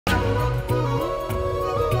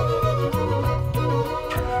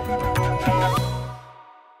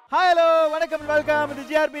Hello, welcome and welcome to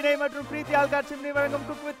GRB மற்றும் பிரீத்தி Olcott chimney வழங்கும்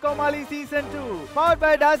Cook with Comali Season 2. Powered by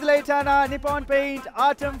Dazzle Chana, Nippon Paint,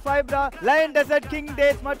 Atom Fibra, Lion Desert King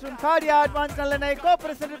Dates மற்றும் Cardia Advanced நல்லெண்ணெய்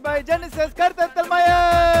co-presented by Genesis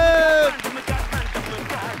கர்த்தத்தல்மயம்.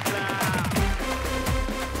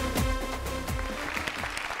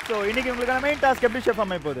 So, இன்னைக்கு உங்களுக்கான main task எப்படி chef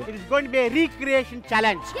அமைய போகுது? It is going to be a recreation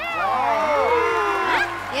challenge.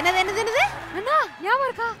 என்னது அண்ணா ஞாபகம்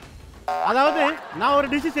இருக்கா? அதாவது நான் ஒரு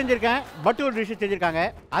டிஷ் செஞ்சிருக்கேன், பட் ஒரு டிஷ் செஞ்சிருக்காங்க.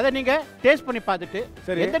 அதை நீங்க டேஸ்ட் பண்ணி பார்த்துட்டு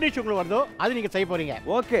எந்த டிஷ் உங்களுக்கு வருதோ அது நீங்க செய்ய போறீங்க.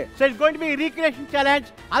 Okay. So it's going to be a recreation challenge.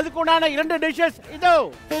 அதுக்கு உண்டான 2 டிஷஸ் இதோ.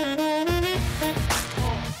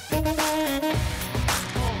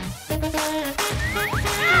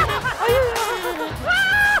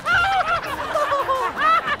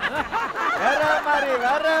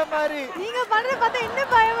 வேற மாதிரி நீங்க பண்றது பார்த்தா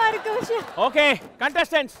இன்னும் பயமா இருக்கு விஷயம். Okay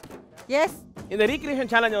contestants. எஸ். இந்த ரீக்ரியேஷன்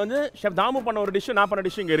சேலஞ்ச் வந்து ஷெஃப் தாமு பண்ண ஒரு டிஷ் நான் பண்ண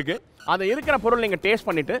டிஷ் இங்க இருக்கு. அது இருக்கிற பொருள் நீங்க டேஸ்ட்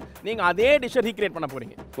பண்ணிட்டு நீங்க அதே டிஷ் ரீக்ரியேட் பண்ண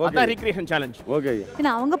போறீங்க. அதான் ரீக்ரியேஷன் சேலஞ்ச். ஓகே.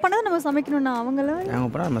 ஏன்னா அவங்க பண்ணத நம்ம சமைக்கணும்னா அவங்கள அவங்க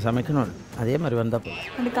பண்ணா நம்ம சமைக்கணும். அதே மாதிரி வந்தா போதும்.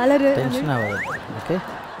 அந்த கலர் டென்ஷன் ஆகாது. ஓகே.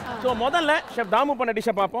 சோ முதல்ல ஷெஃப் தாமு பண்ண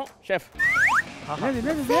டிஷ்ஷை பாப்போம். ஷெஃப்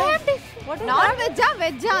நான்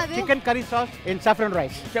வெஜ்ஜா அது சிக்கன் கறி சாஸ் இன் saffron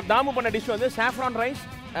rice. ஷெஃப் தாமு பண்ண டிஷ் வந்து saffron ரைஸ்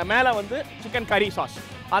மேல வந்து சிக்கன் கறி சாஸ்.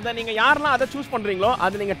 அத நீங்க யாரெல்லாம் அதை சூஸ் பண்றீங்களோ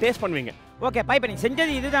அதை நீங்க டேஸ்ட் பண்ணுவீங்க. ஓகே பை பண்ணி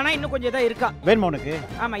செஞ்சது இதுதானா இன்னும் கொஞ்சம் இதா இருக்கா? வேணுமா உனக்கு?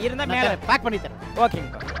 ஆமா இருந்தா மேல பேக் பண்ணி தரேன்.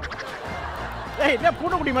 ஓகேங்க. ஏய் என்ன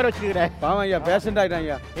பூனைக்குடி மாதிரி வச்சிருக்கற? பாவம் ஐயா பேஷண்ட்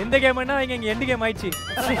ஆயிட்டாங்க. எந்த கேம்னா இங்க எண்ட் கேம் ஆயிச்சு.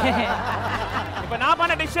 இப்போ நான்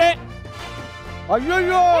பண்ண டிஷ்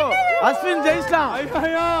ஐயோ அஸ்வின் ஜெயிச்சான்.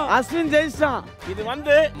 ஐயோ அஸ்வின் ஜெயிச்சான். இது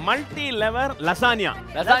வந்து மல்டி லெவர் லசானியா.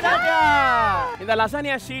 இந்த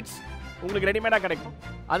லசானியா ஷீட்ஸ் உங்களுக்கு ரெடிமேடா கிடைக்கும்.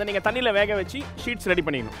 அதை நீங்க தண்ணியில வேக வச்சு ஷீட்ஸ் ரெடி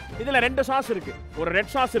பண்ணிடணும். இதுல 2 சாஸ் இருக்கு. ஒரு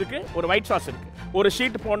ரெட் சாஸ் இருக்கு, ஒரு ஒயிட் சாஸ் இருக்கு. ஒரு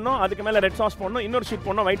ஷீட் போடணும், அதுக்கு மேல ரெட் சாஸ் போடணும், இன்னொரு ஷீட்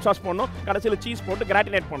போடணும், ஒயிட் சாஸ் போடணும், கடைசியில சீஸ் போட்டு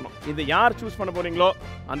கிராட்டினேட் பண்ணணும். இது யார் சூஸ் பண்ண போறீங்களோ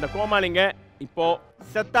அந்த கோமாளிங்க இப்போ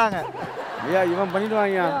செத்தாங்க. ஐயா இவன்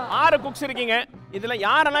பண்ணிடுவாங்க. 6 குக்ஸ் இருக்கீங்க. இதுல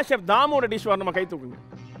யாரெல்லாம் ஷெஃப் தாமோட டிஷ் வரணுமா கை தூக்குங்க.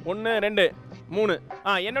 1 2 3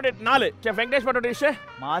 என்னோட 4 chef Venkatesh பட்டோட dish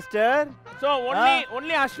master. So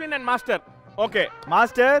only Ashwin and master. Okay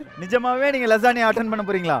master நிஜமாவே நீங்க லசானியா அட்டெண்ட் பண்ண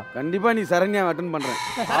போறீங்களா? கண்டிப்பா நீ சரண்யா அட்டெண்ட் பண்றேன்.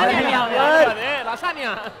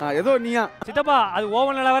 லசானியா ஏதோ நீயா சித்தப்பா அது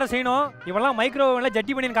ஓவன்ல வேற செய்யணும். இவெல்லாம் மைக்ரோவேவ்ல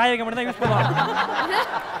ஜட்டி பண்ணி காய வைக்க மட்டும் தான் யூஸ் பண்ணுவாங்க.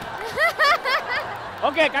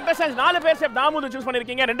 ஓகே கண்டஸ்டன்ட்ஸ் 4 பேர் ஷெஃப் தாமு சூஸ்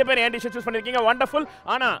பண்ணிருக்கீங்க, 2 பேர் ஏன் டிஷ் சூஸ் பண்ணிருக்கீங்க. வண்டர்ஃபுல்.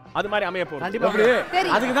 ஆனா அது மாதிரி அமைய போகுது. கண்டிப்பா அப்படி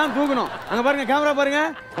அதுக்கு தான் தூக்கணும். அங்க பாருங்க கேமரா பாருங்க.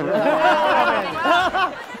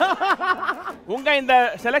 உங்க இந்த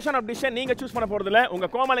செலக்ஷன் ஆஃப் டிஷ் நீங்க சூஸ் பண்ண போறது இல்ல, உங்க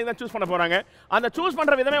கோமாளி தான் சூஸ் பண்ண போறாங்க. அந்த சூஸ்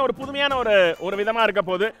பண்ற விதமே ஒரு புதுமையான ஒரு விதமா இருக்க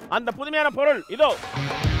போகுது. அந்த புதுமையான பொருள் இதோ.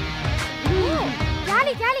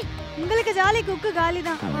 ஜாலி உங்களுக்கு ஜாலி குக்கு காலி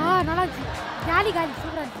தான். நல்லா ஜாலி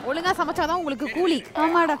சூப்பரா இருக்கு. ஒழுங்கா சமைச்சாதான் உங்களுக்கு கூலி.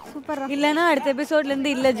 ஆமாடா சூப்பரா. இல்லனா அடுத்த எபிசோட்ல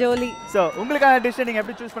இருந்து இல்ல ஜோலி. சோ உங்களுக்கான டிஷ் நீங்க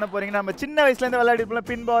எப்படி சூஸ் பண்ண போறீங்க? நம்ம சின்ன வயசுல இருந்து விளையாடிப்போம்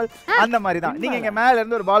பின் பால் அந்த மாதிரி தான். நீங்க இங்க மேல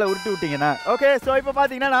இருந்து ஒரு பாலை உருட்டி விட்டீங்கன்னா ஓகே. சோ இப்போ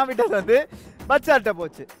பாத்தீங்கன்னா நான் விட்டது வந்து பச்சாட்ட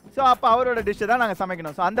போச்சு. சோ அப்ப அவரோட டிஷ் தான் நாங்க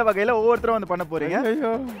சமைக்கணும். சோ அந்த வகையில ஒவ்வொருத்தரும் வந்து பண்ண போறீங்க.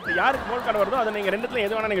 யாருக்கு கோல் கார்டு வருதோ அதை நீங்க ரெண்டுத்துல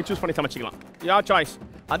எது வேணா நீங்க சூஸ் பண்ணி சமைச்சிக்கலாம். Your choice.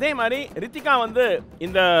 அதே மாதிரி ரித்திகா வந்து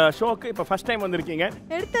இந்த ஷோக்கு இப்போ ஃபர்ஸ்ட் டைம் வந்திருக்கீங்க.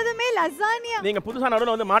 எடுத்ததுமே லசானியா. நீங்க புதுசா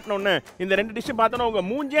நடுவுல வந்து மாட்டணும்னு இந்த 2 டிஷ் பார்த்தோன்னா உங்க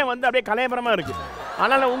மூஞ்சே வந்து அப்படியே கலையபரமா இருக்கு.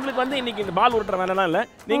 அதனால உங்களுக்கு வந்து இன்னைக்கு இந்த பால் உருட்டுற வேலைலாம் இல்ல.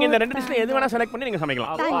 நீங்க இந்த 2 டிஷ்ல எது வேணா செலக்ட் பண்ணி நீங்க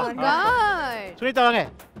சமைக்கலாம். சுனிதா வாங்க.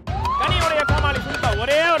 கனியோட கோமாளி சுனிதா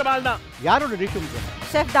ஒரே ஒரு பால் தான். யாரோட டிஷ் உங்களுக்கு?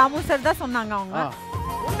 ஷெஃப் தாமு சார் தான் சொன்னாங்க அவங்க.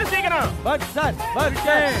 ஒண்ணு சீக்கிரம். பட் சார்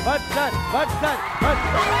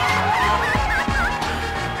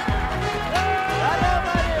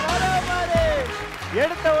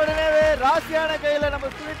எடுத்த உடனே ராசியான கையில நம்ம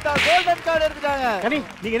சுனிதா கோல்டன் கார்டு எடுத்துட்டாங்க. கனி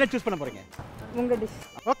நீங்க என்ன சூஸ் பண்ண போறீங்க? உங்க டிஷ்.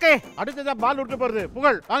 ஓகே அடுத்ததா பால் உருட்ட போறது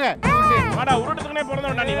புகழ் வாங்க. வாடா உருட்டுதுனே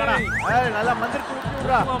போறதா நீ வாடா. ஏய் நல்லா மந்திரத்து உருட்டி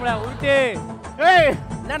விடுறா. மாப்ள உருட்டு. ஏய்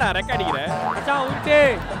என்னடா ரெக்க அடிக்குற? மச்சான் உருட்டு.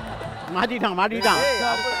 மாட்டிட்டான்.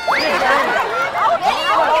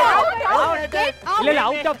 இல்ல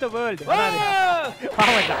அவுட் ஆஃப் தி வேர்ல்ட்.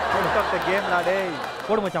 ஆமாடா அவுட் ஆஃப் தி கேம் டா டேய்.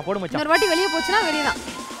 போடு மச்சான். இன்னொரு வாட்டி வெளிய போச்சுனா வெளிய தான்.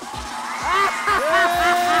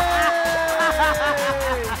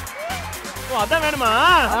 ஓ அதான் வேணுமா?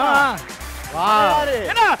 வா.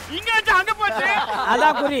 என்ன இங்க வச்சு அங்க போச்சு?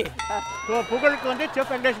 அதான் குறி. சோ புகழுக்கு வந்து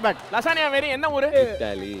செஃப் வெங்கடேஷ் பட். லசானியா வேற என்ன ஊரு?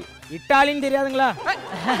 இட்டாலின்னு தெரியாதுங்களா?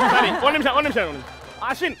 சரி ஒரு நிமிஷம்.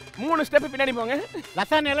 அஸ்வின் 3 ஸ்டெப் பின்னாடி போங்க.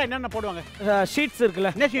 லசானியால என்னென்ன போடுவாங்க? ஷீட்ஸ்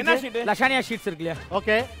இருக்குல்ல? என்ன ஷீட்? லசானியா ஷீட்ஸ் இருக்குல்ல?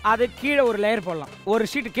 ஓகே. அது கீழ ஒரு லேயர் போடலாம். ஒரு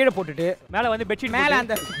ஷீட் கீழ போட்டுட்டு மேல வந்து பெட்ஷீட் மேல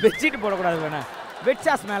அந்த பெட்ஷீட் போட கூடாது வேணா. வெட்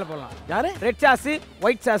சாஸ் மேல போடலாம். யாரு? Red sauce,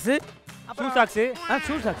 white sauce, shoe socks.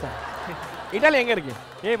 Shoe socks. Italy எங்க இருக்கு?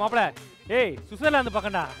 ஏய் மாப்ள ஏய் சுவிட்சர்லாந்து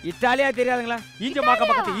பக்கம்டா. இத்தாலியா தெரியாதுங்களா? ஈஞ்சம்பாக்கம்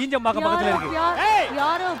பக்கத்துல இருக்கு.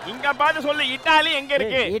 யாரோ இங்க பாத்து சொல்லு, இத்தாலி எங்க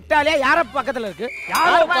இருக்கு? இத்தாலியா யூரோப் பக்கத்துல இருக்கு.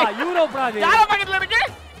 யூரோப்டா அது. யார பக்கத்துல இருக்கு?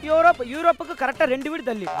 யூரோப்புக்கு கரெக்டா 2 வீடு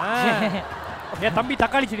தள்ளி. என் தம்பி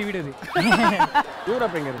தக்காளி செடி வீடு அது.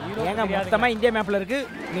 யூரோப் எங்க இருக்கு? ஏங்க மொத்தமா இந்தியா மேப்ல இருக்கு.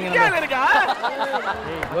 நீங்க இந்தியால இருக்கா?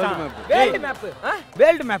 World map.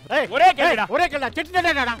 World map. ஒரே கேளுடா.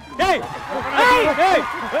 செட்டிடா. டேய்.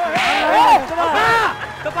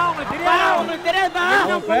 தப்பா உங்களுக்கு தெரியாதா?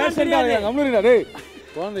 பேசண்டா கம்முறிடா டேய்.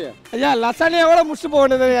 போன்றியா? ஐயா லசானியாவோட முடிச்சு போக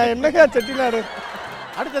வேண்டியது. என்னங்க செட்டிநாடு.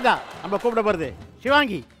 அடுத்ததா நம்ம கூப்பிட போறது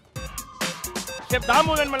சிவாங்கி. ஷெஃப்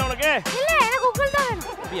தாமுகன் மேல உனக்கு? இல்ல எனக்கு உங்கள் தான் வேணும்.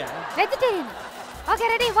 அப்படியே வெஜிடேரியன். ஓகே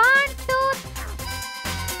ரெடி 1 2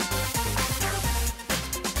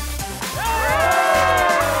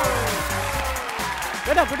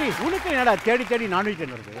 ஏடா குட்டி உனக்கு என்னடா தேடி நான்வெஜ்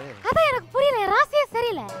வருது? அதான் எனக்கு புரியல. ராசியே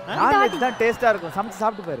சரியில்லை. நான்வெஜ் தான் டேஸ்டா இருக்கும். சமைச்சு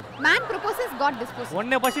சாப்பிட்டு பாரு. Man proposes God disposes.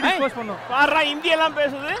 ஒண்ணே ஃபர்ஸ்ட் டிஸ்போஸ் பண்ணும். பாறா இந்திய எல்லாம்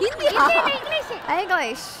பேசுது. ஹிந்தி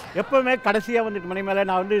இங்கிலீஷ். எப்பவுமே கடைசியா வந்துட்டு மணி மேல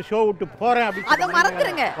நான் வந்து ஷோ விட்டு போறேன் அப்படி அத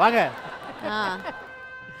மறந்துருங்க. வாங்க.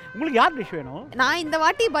 உங்களுக்கு யார் டிஷ் வேணும்? நான் இந்த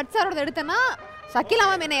வாட்டி பட் சாரோட எடுத்தேன்னா ஷக்கிலா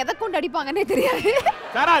மேம் என்ன எதை கொண்டு அடிப்பாங்கன்னே தெரியாது.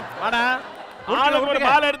 சரத் வாடா. ஆளுக்கு ஒரு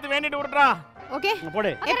பால் எடுத்து வேண்டிட்டு விடுறா. ஓகே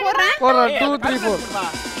போடு. போறேன். 2 3 4.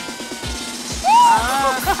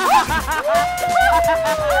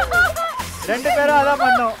 ரெண்டு பேரும் அதான்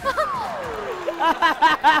பண்ணோம்.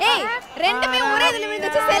 ஏய் ரெண்டுமே ஒரே இதுல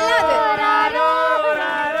விழுந்துச்சு செல்லாது.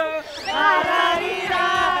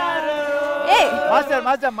 ஏய்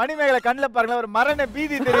மாஸ்டர் மணிமேகலை கண்ணுல பாருங்க ஒரு மரண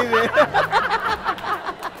பீதி தெரியுது.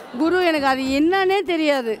 குரு எனக்கு அது என்னன்னே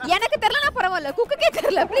தெரியாது. எனக்கு தெரியலனா பரவாயில்ல. குக்குக்கே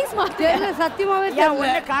தெரியல. Please master. சத்தியமாவே ஏன் தெரியல.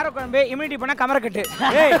 ஒண்ணே கார குழம்பு, இம்யூனிட்டி போனா கமரக்கட்டு.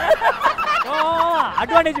 ஏய்.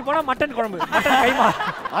 அட்வான்டேஜ் போனா மட்டன் குழம்பு, மட்டன் கைமா.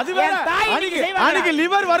 அது வேற. அன்னைக்கு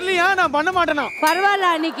லிவர் வரலையா நான் பண்ண மாட்டேனா. பரவாயில்ல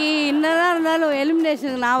அன்னைக்கு என்னதான் இருந்தாலும்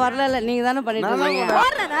எலிமினேஷன் நான் வரல. நீங்க தானே பண்ணிட்டு இருக்கீங்க.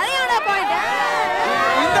 போறேன். நிறையடா பாயிண்ட்.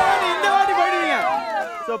 இந்த வாட்டி போயிடுவீங்க.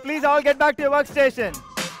 So please all get back to your workstation.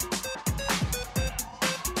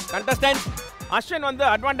 Contestants Ashwin வந்து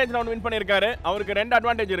அட்வான்டேஜ் ரவுண்ட் வின் பண்ணியிருக்காரு. அவருக்கு 2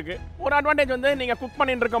 அட்வான்டேஜ் இருக்கு. ஒரு அட்வான்டேஜ் வந்து நீங்க குக்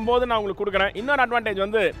பண்ணிட்டு இருக்கும்போது நான் உங்களுக்கு கொடுக்குறேன். இன்னொரு அட்வான்டேஜ்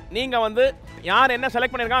வந்து நீங்க வந்து யார் என்ன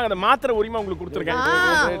செலக்ட் பண்ணிருக்காங்க அதை மாத்திர உரிமை உங்களுக்கு கொடுத்துருக்கேன்.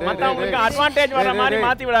 மத்தவங்களுக்கு அட்வான்டேஜ் வர மாதிரி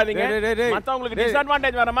மாத்தி விடாதீங்க. மத்தவங்களுக்கு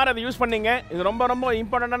டிஸ்அட்வான்டேஜ் வர மாதிரி அதை யூஸ் பண்ணீங்க. இது ரொம்ப ரொம்ப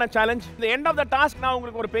இம்பார்ட்டன்டான சேலஞ்ச். இந்த எண்ட் ஆஃப் த டாஸ்க் நான்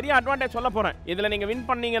உங்களுக்கு ஒரு பெரிய அட்வான்டேஜ் சொல்ல போறேன். இதுல நீங்க வின்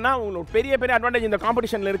பண்ணீங்கன்னா உங்களுக்கு பெரிய அட்வான்டேஜ் இந்த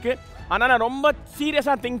காம்படிஷன்ல இருக்கு. அதனால ரொம்ப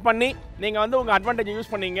சீரியஸா திங்க் பண்ணி நீங்க வந்து உங்க அட்வான்டேஜ்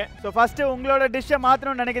யூஸ் பண்ணீங்க. So first உங்களோட டிஷ்ஷை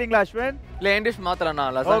மாத்தணும்னு நினைக்கிறீங்களா அஸ்வின்? இல்ல என் டிஷ் மாத்தலனா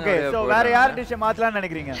ஓகே. சோ வேற யார் டிஷ்ஷை மாத்தலாம்னு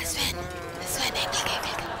நினைக்கிறீங்க?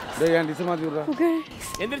 டேய் என் டிஷ் மாத்தி விடுறா.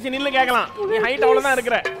 எந்திரிச்சு நின்னு கேட்கலாம். நீ ஹைட் அவ்வளவு தான்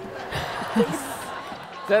இருக்கற.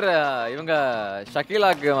 சார் இவங்க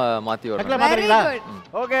ஷக்கிலாக்கு மாத்தி விடுறோம். ஷக்கிலா மாத்துறீங்களா?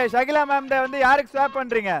 ஓகே ஷகிலா மேம் வந்து யாருக்கு ஸ்வாப்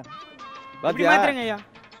பண்றீங்க? இப்படி மாத்துறீங்க ஐயா.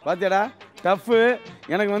 பாத்தியாடா டஃப்.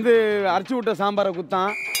 எனக்கு வந்து அரைச்சு விட்ட சாம்பாரை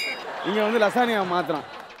குத்தான். இங்க வந்து லசானியா மாத்துறான்.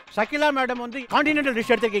 ஷக்கிலா மேடம் வந்து கான்டினென்டல் டிஷ்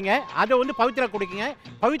எடுத்துக்கீங்க. அதை வந்து பவித்ரா கொடுக்கீங்க.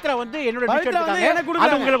 பவித்ரா வந்து என்னோட டிஷ் பவித்ரா வந்து எடுத்துக்காங்க. எனக்கு கொடுக்குறாங்க.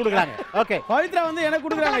 அது உங்களுக்கு கொடுக்குறாங்க. ஓகே. பவித்ரா வந்து எனக்கு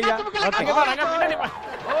கொடுக்குறாங்க ஐயா. அங்க பாரு அங்க பின்னாடி பாரு.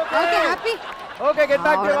 Okay happy. Okay get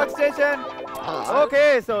back to your work station. Okay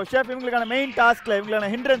so chef இவங்களுக்கான மெயின் டாஸ்க்ல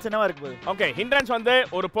இவங்களுக்கான ஹிண்ட்ரன்ஸ் என்னவா இருக்கு போகுது? ஓகே ஹிண்ட்ரன்ஸ் வந்து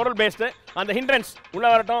ஒரு பொருள் பேஸ்ட். அந்த ஹிண்ட்ரன்ஸ் உள்ள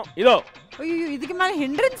வரட்டும். இதோ ஐயோ இதுக்கு மேல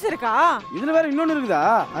ஹிண்ட்ரன்ஸ் இருக்கா? இதுல வேற இன்னொன்னு இருக்குதா?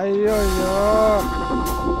 ஐயோ ஐயோ.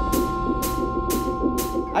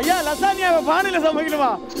 ஐயா லசானியாவை பானையில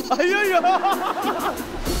சமைக்கணுமா? ஐயோ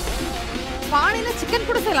பானையில சிக்கன்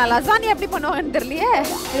கூட செய்யலாம். லசானியா எப்படி பண்ணுவாங்கன்னு தெரியலையே.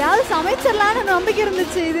 ஏதாவது சமைச்சிடலாம்னு நம்பிக்கை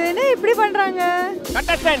இருந்துச்சு. இது என்ன இப்படி பண்றாங்க?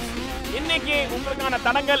 கண்டஸ்டன்ட்ஸ் இன்னைக்கு உங்களுக்கான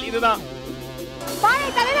தடங்கள் இதுதான். பானை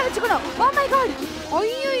தலையில வச்சுக்கணும். Oh my God.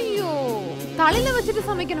 ஐயோ தலையில வச்சிட்டு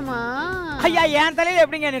சமைக்கணுமா? ஐயா என் தலையில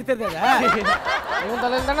எப்படிங்க நிறுத்துறது? உன்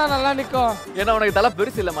தலையில தானே நல்லா நிக்கும். ஏன்னா உனக்கு தலை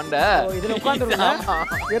பெருசு இல்ல மண்டை. இதுல உட்கார்ந்துருங்க.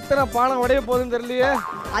 எத்தனை பானை உடைய போகுதுன்னு தெரியலையே.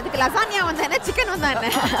 அதுக்கு லசானியா வந்தா என்ன சிக்கன் வந்தா என்ன?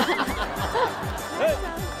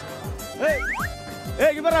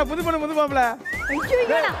 ஏய் இவரா புது மாப்ள.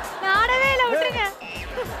 ஐயோ நான் ஆடவே இல்ல விட்டுருங்க.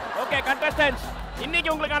 ஓகே கண்டஸ்டன்ட்ஸ் இன்னைக்கு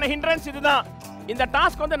உங்களுக்கான ஹிண்ட்ரன்ஸ் இதுதான். இந்த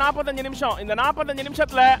டாஸ்க் வந்து 45 நிமிஷம். இந்த 45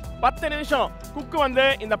 நிமிஷத்துல 10 நிமிஷம் குக்கு வந்து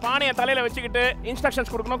இந்த பானையை தலையில வச்சுக்கிட்டு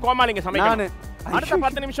இன்ஸ்ட்ரக்ஷன்ஸ் கொடுக்கணும். கோமாளிங்க சமைக்கணும். அடுத்த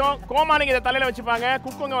 10 நிமிஷம் கோமாளிங்க இத தலையில வச்சுப்பாங்க.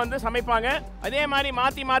 குக்குங்க வந்து சமைப்பாங்க. அதே மாதிரி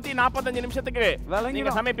மாத்தி 45 நிமிஷத்துக்கு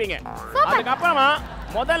நீங்க சமைப்பீங்க. அதுக்கு அப்புறமா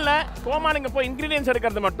முதல்ல கோமாளிங்க போய் இன்கிரிடியன்ஸ்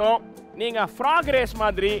எடுக்கிறது மட்டும் நீங்க ஃப்ராக் ரேஸ்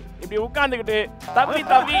மாதிரி இப்படி உட்கார்ந்துகிட்டு தவி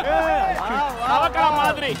தவக்கல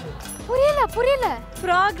மாதிரி புரியல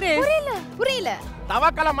ப்ராக்ரஸ் புரியல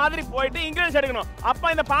தவக்கல மாதிரி போயிட்டு இன்கிரிடியன்ஸ் எடுக்கணும்.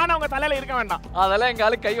 அப்ப இந்த பானை உங்க தலையில இருக்க வேண்டாம். அதெல்லாம் எங்க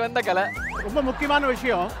ஆளு கை வந்த கலை. ரொம்ப முக்கியமான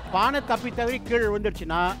விஷயம், பானை தப்பி தவறி கீழே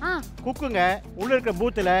விழுந்துருச்சுன்னா குக்குங்க உள்ள இருக்கிற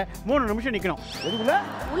பூத்துல 3 நிமிஷம் நிக்கணும். எதுக்குள்ள?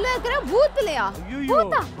 உள்ள இருக்கிற பூத்லயா?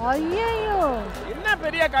 பூத்தா? ஐயோ என்ன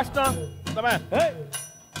பெரிய கஷ்டம். தமே ஏய்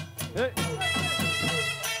ஏய்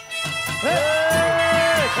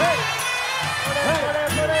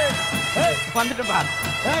வந்துட்டு பா.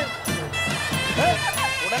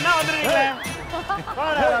 உடனே வந்துருவீங்களே.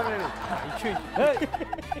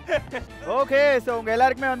 ஓகே, சோ உங்க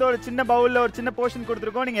எல்லாருக்குமே வந்து ஒரு சின்ன பவுல்ல ஒரு சின்ன போர்ஷன்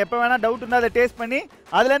கொடுத்துருக்கோம். நீங்க எப்ப வேணா டவுட் இருந்தா அதை டேஸ்ட் பண்ணி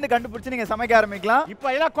அதுல இருந்து கண்டுபிடிச்சு நீங்க சமைக்க ஆரம்பிக்கலாம். இப்போ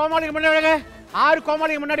எல்லாம் கோமாளிக்கு முன்னாடி வாங்க. 6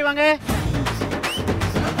 கோமாளிக்கு முன்னாடி வாங்க.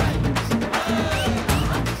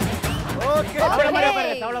 ஓகே, தவளை மாதிரி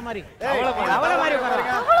உட்காருங்க. தவளை மாதிரி. அவள மாதிரி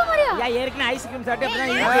உட்காருங்க. அவ்வளவு மாதிரியா? யா ஏற்கனவே ஐஸ்கிரீம் சாப்பிட்டு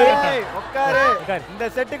அப்பதான் இருக்கு. உட்காரு. இந்த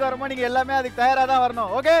செட்டுக்கு வரும்போது நீங்க எல்லாமே அதுக்கு தயாரா தான்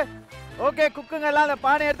வரணும். ஓகே ஓகே, குக்குங்க எல்லாம் அந்த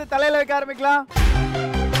பானை எடுத்து தலையில வைக்க ஆரம்பிக்கலாம்.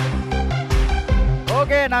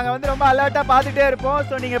 ஓகே, நாங்க வந்து ரொம்ப அலர்ட்டா பார்த்துட்டே இருப்போம்.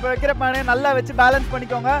 ஸோ நீங்க இப்போ வைக்கிற பானையை நல்லா வச்சு பேலன்ஸ்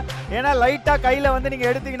பண்ணிக்கோங்க. ஏன்னா லைட்டா கையில வந்து நீங்க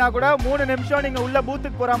எடுத்தீங்கன்னா கூட 3 நிமிஷம் நீங்க உள்ள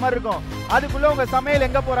பூத்துக்கு போற மாதிரி இருக்கும். அதுக்குள்ள உங்க சமையல்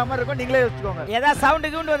எங்க போற மாதிரி இருக்கும் நீங்களே யோசிச்சுக்கோங்க. ஏதாவது சவுண்ட்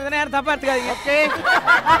கவுண்ட் வந்ததுன்னா யாரும் தப்பா எடுத்துக்காதீங்க. ஓகே,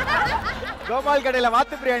 கோபால் கடையில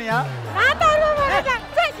வாத்து பிரியாணியா?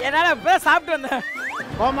 என்னால இப்ப சாப்பிட்டு வந்தேன்.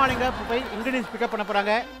 கோமாளிங்க போய் இன்கிரீடியன்ஸ் பிக்கப் பண்ண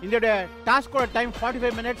போறாங்க. இந்த டாஸ்கோட டைம்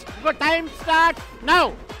 45 minutes. உங்க டைம் ஸ்டார்ட் நவ.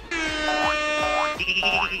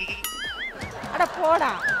 அட போடா.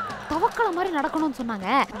 தவக்கல மாதிரி நடக்கணும்னு சொன்னாங்க.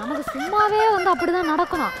 நமக்கு சும்மாவே வந்து அப்படிதான்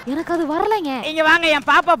நடக்கணும். எனக்கு அது வரலைங்க. இங்க வாங்க, என்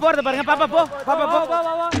பாப்பா போறது பாருங்க. பாப்பா போ. பாப்பா போ.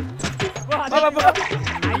 பாப்பா போ.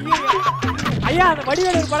 ஐயா, அந்த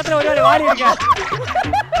வடிவேலு படத்துல ஒரு வாடி இருக்க.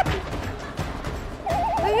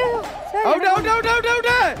 ஐயோ out out out out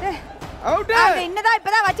out out. என்னதான்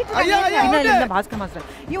இப்பதான் வச்சிட்டு ஐயா ஐயா இல்ல பாஸ்கர் மாஸ்டர்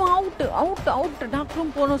இவன் அவுட் அவுட் அவுட்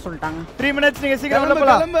டாக்டரும் போணும் சொல்லிட்டாங்க. 3 minutes நீங்க சீக்கிரம் உள்ள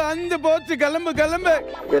போலாம். கிளம்பு அந்த போச்சு. கிளம்பு கிளம்பு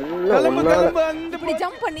கிளம்பு கிளம்பு அந்த இப்படி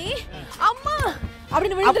ஜம்ப் பண்ணி அம்மா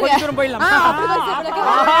அப்படினு விழுந்துரு. கொஞ்சம் தூரம் போயிடலாம்.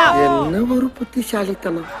 என்ன ஒரு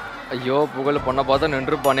புத்திசாலித்தனம். ஐயோ புகழ் பொண்ணை பார்த்தா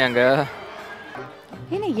நின்றுப்பானே அங்க.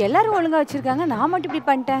 என்ன எல்லாரும் ஒழுங்கா வச்சிருக்காங்க, நான் மட்டும் இப்படி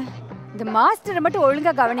பண்ணிட்டேன். இந்த மாஸ்டரை மட்டும்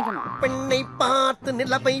ஒழுங்கா கவனிக்கணும். பெண்ணை பார்த்து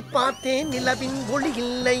நிலவை பார்த்தேன், நிலவின் ஒளி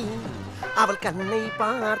இல்லை. அவள் கண்ணை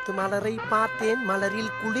பார்த்து மலரை பார்த்தேன்,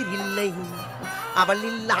 மலரில் குளிர் இல்லை. அவள்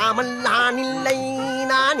இல்லாமல் நான் இல்லை,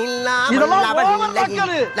 நான் இல்லாமல் அவள் இல்லை.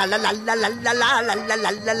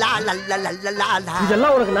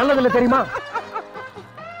 இதெல்லாம் உனக்கு நல்லதில்ல தெரியுமா?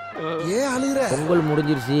 ஏன் அழுகுற? பொங்கல்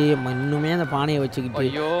முடிஞ்சிருச்சு, இன்னுமே அந்த பானையை வச்சுக்கிட்டு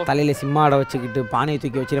தலையில சிம்மாடை வச்சுக்கிட்டு பானையை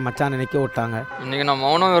தூக்கி வச்சுட்டு மச்சான் நினைக்க விட்டாங்க. இன்னைக்கு நான்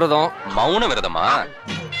மௌன விரதம். மௌன விரதமா?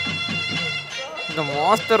 இந்த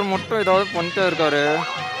மாஸ்டர் மட்டும் ஏதாவது பண்ணிட்டே இருக்காரு.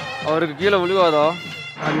 அவருக்கு கீழே விழுவாதா?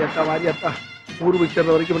 வாரியத்தா ஊர் போய் சேர்ற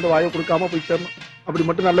வரைக்கும் வந்து வாயை கொடுக்காம போய் சேரணும். அப்படி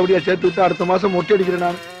மட்டும் நல்லபடியா சேர்த்து விட்டு அடுத்த மாசம் மொட்டை அடிக்கிறேன்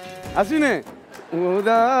நான். அஸ்வினு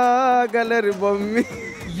ஊதா கலர் பொம்மி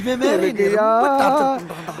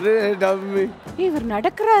இவர்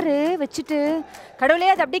நடக்கிறாரு வச்சுட்டு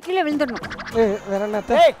கடவுளே அது அப்படியே கீழே விழுந்துடணும். வேற என்ன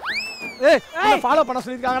ஃபாலோ பண்ண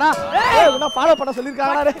சொல்லிருக்காங்கடா. உன்ன ஃபாலோ பண்ண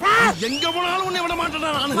சொல்லிருக்காங்கடா. எங்க போனாலும் உன்னை விட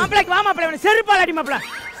மாட்டேன்டா நான். மாப்ளக்கு வா மாப்ள, செருப்பால அடி மாப்ள.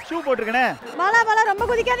 ஷூ போட்டுருக்கனே. பாலா பாலா ரொம்ப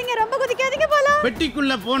குதிக்காதீங்க பாலா.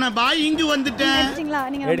 பெட்டிக்குள்ள போன பாய் இங்க வந்துட்டேன். எடுத்தீங்களா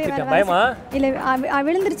நீங்க? அப்படியே வேற பயமா இல்ல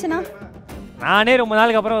விழுந்துருச்சுனா நானே ரொம்ப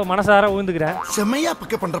நாளுக்கு அப்புறம் மனசார விழுந்துக்கிறேன். செமையா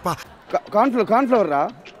பிக்கப் பண்றப்பா. கான்ஃப்ளவரா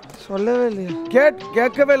சொல்லவே இல்லையா?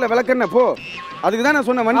 கேட்கவே இல்லை. விளக்கென்ன போ. அதுக்கு தான் நான்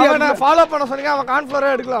சொன்னேன் வண்டி ஃபாலோ பண்ண சொன்னீங்க. அவன்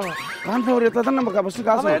கான்ஃப்ளவரே எடுக்கலாம். கான்ஃப்ளவர் எடுத்தா தான் நமக்கு ஃபர்ஸ்ட்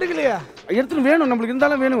காசு. அவன் எடுக்கலையா? எடுத்துட்டு வேணும், நம்மளுக்கு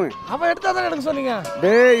இருந்தாலும் வேணும். அவன் எடுத்தா தான் எடுக்க சொன்னீங்க.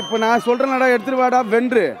 டேய் இப்போ நான் சொல்றேன்டா, எடுத்துட்டு வாடா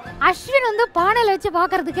வென்று. அஸ்வின் வந்து பானையில வச்சு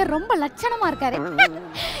பாக்குறதுக்கே ரொம்ப லட்சணமா இருக்காரு.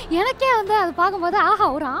 எனக்கே வந்து அது பார்க்கும்போது ஆஹா,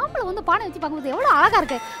 ஒரு ஆம்பளை வந்து பானை வச்சு பார்க்கும்போது எவ்வளவு அழகா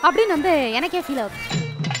இருக்கு அப்படின்னு வந்து எனக்கே ஃபீல் ஆகுது.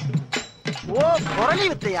 ஓ குரலி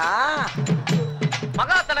வித்தையா?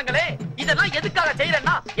 மகாத்தனங்களே, இதெல்லாம் எதுக்காக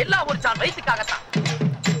செய்யறேன்னா எல்லாம் ஒரு சான் வயிற்றுக்காகத்தான்.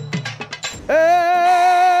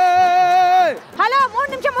 ஹலோ 3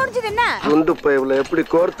 நிமிஷம் முடிஞ்சது. என்ன குண்டு பைப்ல எப்படி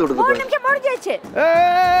கோர்த்து விடுது? 3 நிமிஷம் முடிஞ்சிருச்சு.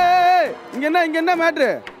 இங்க என்ன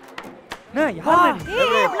மேட்ரு?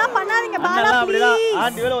 இப்படிலாம் பண்ணாதீங்க பாலா ப்ளீஸ்.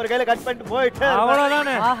 ஆண்டி வேற ஒரு கையில கட் பண்ணிட்டு போயிட்டு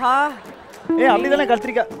அவ்வளவுதானே. ஆஹா அப்படிதானே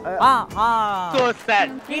கத்திரிக்கா. சோ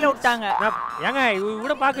சாட் கீழ விட்டாங்க. ஏங்க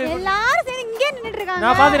இவட பாக்க எல்லாரும் சேர்ந்து இங்கே நின்னுட்டு இருக்காங்க.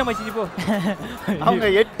 நான் பாத்துறேன் மச்சி போ. அவங்க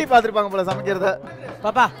எட்டி பாத்துப்பாங்க போல சமைக்கிறத.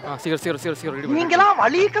 பாப்பா சீக்கிரம் நீங்கலாம்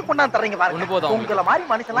வலிக்க கொண்டாந்து தரீங்க ஒண்ணு பாருங்க. போதும். உங்கள மாதிரி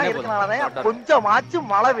மனுஷன்லாம் இருக்கனாலதான் கொஞ்சமாச்சும்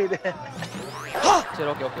மழை பெய்யுது. சரி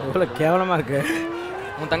ஓகே. இவ்வளவு கேவலமா இருக்கு.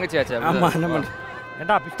 உன் தங்கச்சி ஆச்சே. ஆமா நம்ம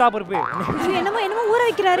ஏண்டா பிஸ்தா பருப்பு. என்னமோ ஊற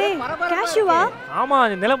வைக்கிறாரு. கேஷுவா? ஆமா,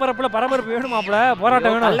 இந்த நிலப்பரப்புல பரபரப்பு வேணும் மாப்ள.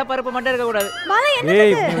 போராட்டம் வேணும். நல்ல பருப்பு மட்டும் இருக்க கூடாது. பாலா என்ன?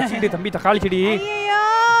 ஏய் வச்சிட்டு தம்பி தக்காளி செடி. ஐயோ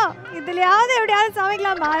இதுலயாவது எப்படியாவது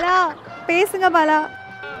சமைக்கலாம் பாலா. பேசுங்க பாலா.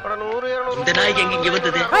 இந்த நாய்க்கு எங்க இங்க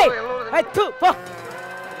வந்தது? ஏய் தூ போ.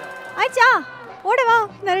 ஆச்சா ஓடு வா,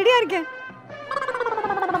 நான் ரெடியா இருக்கேன்.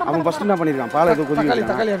 அவன் ஃபர்ஸ்ட் என்ன பண்ணிருக்கான்? பாலை ஏதோ கொதிக்க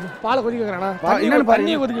வைக்கிறான். தக்காளி பாலை கொதிக்க வைக்கிறானா? என்னன்னு பாரு.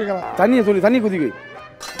 தண்ணியை கொதிக்க வைக்கிறான். தண்ணியை சொல்லி தண்ணி கொதிக்க வை.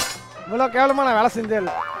 இவ்வளோ கேவலமா நான் வேலை செஞ்சே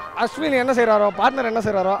இல்லை. அஸ்வின் என்ன செய்கிறாரோ, பார்ட்னர் என்ன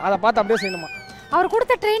செய்கிறாரோ அதை பார்த்து அப்படியே செய்யணுமா? அவர்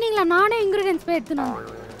கொடுத்த ட்ரைனிங்ல நானே இன்கிரிடியன்ஸ் போய் எடுத்துனேன்.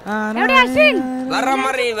 எப்படி அஸ்வின்?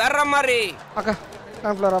 வர மாதிரி அக்கா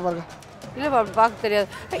நான் ஃப்ளோரா பாருங்க. இல்ல பார்க்க தெரியாது.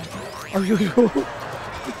 ஐயோ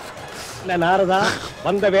இல்ல நாரதா,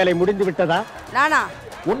 வந்த வேலை முடிந்து விட்டதா? நானா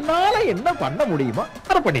உன்னால என்ன பண்ண முடியுமா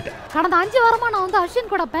அதை பண்ணிட்டேன். கடந்த 5 வாரமா நான் வந்து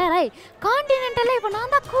அஸ்வின் கூட பேரை கான்டினென்டல்ல இப்போ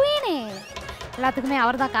நான் தான் குயினே. எல்லாத்துக்குமே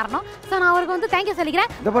அவர் தான் காரணம். ஸோ நான் அவருக்கு வந்து தேங்க்யூ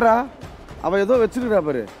சொல்லிக்கிறேன். இந்த பாரா, அவ ஏதோ வச்சிருக்கா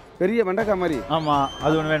பாரு, பெரிய வெண்டைக்காய் மாதிரி. ஆமா,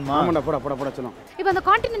 அது ஒன்று வேணுமா? ஆமாண்டா, போட போட போட சொன்னோம். இப்போ அந்த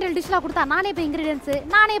கான்டினென்டல் டிஷ்லாம் கொடுத்தா நானே போய் இன்கிரிடியன்ஸ்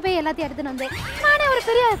நானே போய் எல்லாத்தையும் எடுத்துன்னு வந்து நானே ஒரு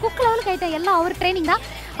பெரிய குக் லெவலுக்கு ஆயிட்டேன். எல்லாம் அவர் ட்ரைனிங் தான்.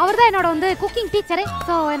 அவர் தான் என்னோட வந்து குக்கிங் டீச்சரு.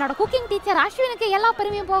 ஸோ என்னோட குக்கிங் டீச்சர் அஸ்வினுக்கு எல்லா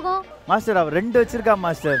பெருமையும் போகும். மாஸ்டர் அவர் 2 வச்சிருக்கா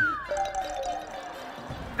மாஸ்டர்.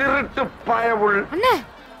 திருட்டு பயவுள். அண்ணே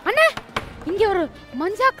அண்ணே, இங்க ஒரு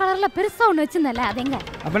மஞ்சா கலர்ல பெருசா ஒன்று வச்சிருந்தேன்ல, அது எங்க?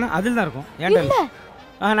 அப்பனா அதில் தான் இருக்கும். ஏன்டா இல்ல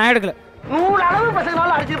நான் எடுக்கல. 100 அளவு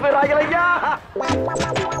பசங்களால அடிச்சிட்டு போயிடுவாங்க ஐயா.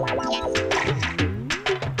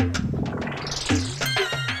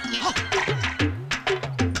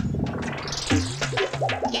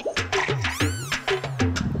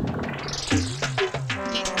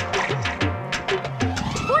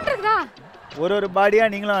 போன்றிருக்கா? ஒரு பாடியா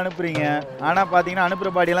நீங்களும் அனுப்புறீங்க. ஆனா பாத்தீங்கன்னா அனுப்புற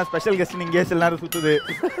பாடியெல்லாம் ஸ்பெஷல் கெஸ்ட் நீங்க எல்லாரும் சுத்துது.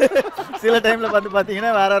 சில டைம்ல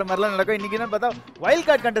பாத்தீங்கன்னா வேற வேற மாதிரிலாம் நடக்கும். இன்னைக்கு என்ன பார்த்தா வைல்ட்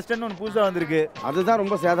கார்டு கண்டெஸ்டன்ட் ஒன்று புதுசா வந்திருக்கு. அதுதான்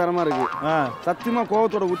ரொம்ப சேதாரமா இருக்கு. சத்தியமா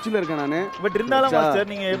கோவத்தோட உச்சில இருக்கேன் நானு. பட் இருந்தாலும்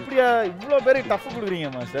மாஸ்டர் நீங்க எப்படியா இவ்வளவு பேருக்கு டஃப்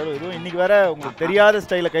கொடுக்குறீங்க மாஸ்டர்? இதுவும் இன்னைக்கு வேற உங்களுக்கு தெரியாத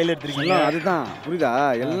ஸ்டைல கையில எடுத்துருக்கீங்க. அதுதான் புரியுதா?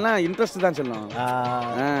 எல்லாம் இன்ட்ரெஸ்ட் தான் சொல்லலாம்.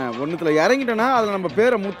 ஒண்ணுத்துல இறங்கிட்டோம்னா அதுல நம்ம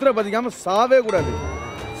பேரை முத்திரை பதிக்காம சாவே கூடாது.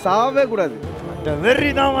 சாவே கூடாது. வெறி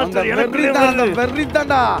தாண்டா,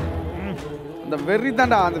 அந்த வெறி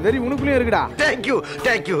தாண்டா, அந்த வெறி உனக்குள்ளே இருக்குடா. Thank you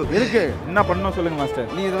thank you. இருக்கு. என்ன பண்ணணும் சொல்லுங்க மாஸ்டர்.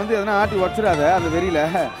 நீ இது வந்து எதனா ஆட்டி வச்சிராத அந்த வெறியில.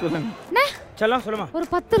 சொல்லுங்க. செல்லம் சொல்லுமா. ஒரு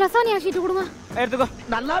 10 லசானியா ஷீட் கொடுங்க. எடுத்துக்கோ.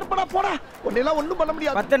 நல்லா இருப்படா போடா. ஒண்ணெல்லாம் ஒண்ணும் பண்ண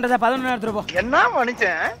முடியாது. 10ன்றத 11 எடுத்துட்டு போ. என்ன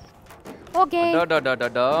மனுஷன்? ஓகே.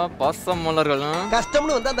 பாசம் மலர்கள்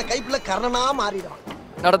கஷ்டம்னு வந்து அந்த கைப்புல கரணனா மாறிடும்.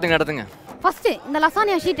 நடத்துங்க நடத்துங்க. ஃபர்ஸ்ட் இந்த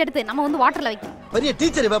லசானியா ஷீட் எடுத்து நம்ம வந்து வாட்டர்ல வைக்கணும். பெரிய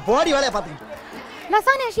டீச்சர் இவ போடி வேலைய பாத்துக்கிட்டு.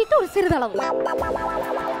 லசானியா ஷீட் ஒரு சிறிதளவு.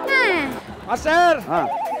 மாஸ்டர்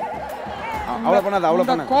அவ்வளவு பண்ணாத, அவ்வளவு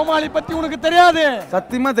பண்ணாத. கோமாளி பத்தி உனக்கு தெரியாது.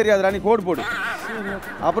 சத்தியமா தெரியாதுடா, நீ கோட் போடு.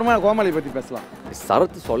 அப்புறமா கோமாளி பத்தி பேசலாம்.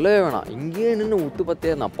 சரத்து சொல்லவே வேணாம். இங்கேயே நின்று உத்து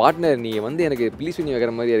பார்த்தே நான் பார்ட்னர், நீ வந்து எனக்கு ப்ளீஸ் பண்ணி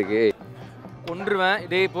வைக்கிற மாதிரி இருக்கு. கொன்றுவேன்.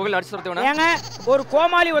 டேய் புகழ் அடிச்சு வரதே ஏங்க ஒரு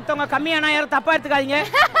கோமாளி ஒருத்தவங்க கம்மியானா யாரும் தப்பா எடுத்துக்காதீங்க.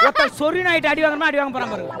 ஒருத்தர் சொரி நைட் அடி வாங்குறமா அடி வாங்க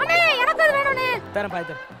போறாங்க பாருங்க. அண்ணே எனக்கு அது வேணும்னே. தரேன்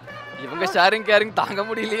பாத்து. இவங்க ஷேரிங் கேரிங் தாங்க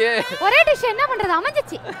முடியலையே. ஒரே டிஷ் என்ன பண்றது?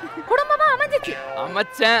 அமைஞ்சிச்சு. குடும்பமா அமைஞ்சிச்சு.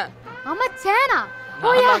 அமைச்சேனா?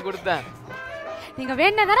 ஓயா கொடுத்தேன். நீங்க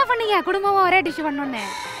வேணனதானே பண்ணீங்க குடும்பமா ஒரே டிஷ் பண்ணனும்னே.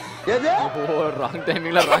 எது? ஓ ராங்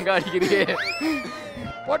டைமிங்ல ராங்கா அடிக்கிறீங்க.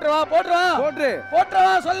 போட்றவா போட்றவா போட்ரு.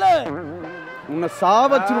 போட்றவா சொல்லு. உன்னை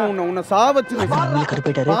சாவச்சிருவேன். உன்னை சாவச்சிருவேன்.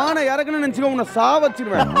 பானை இறக்கணும்னு நினைச்சுக்கோ, உன்னை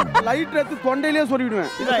சாவச்சிருவேன். லைட் எடுத்து தொண்டையிலேயே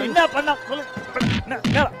சொருவிடுவேன். என்ன பண்ண சொல்லு.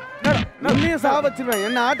 உன்னையே சாவச்சிருவேன்.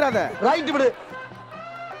 என்ன ஆட்டாத. ரைட் விடு.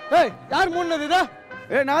 ஏய் யார் மூடுனது இத?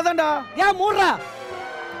 ஏய் நான் தான்டா. ஏன் மூடுற?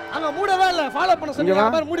 அங்க மூடவே இல்ல. ஃபாலோ பண்ண சொன்னீங்க.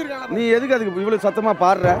 பாரு மூடி இருக்காங்க. நீ எதுக்கு அதுக்கு இவ்வளவு சத்தமா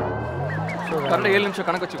பாடுற? கரெக்டா 7 நிமிஷம்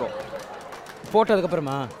கணக்கு வச்சுக்கோ. போட்டதுக்கு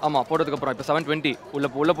அப்புறமா. ஆமா போட்டதுக்கு அப்புறம் இப்ப 7:20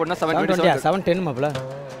 உள்ள போடுனா 7:20 7:10 மாப்ள.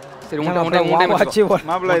 சரி உங்க வாட்சி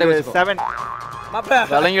மாப்ள இது 7 மாப்ள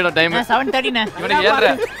வலங்கிட டைம் 7:30 னே. இவனுக்கு ஏறற.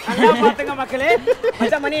 அங்க பாத்துங்க மக்களே.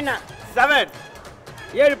 மச்ச மணி என்ன? 7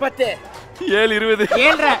 7:10 7:20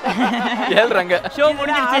 7:00ங்க. ஷோ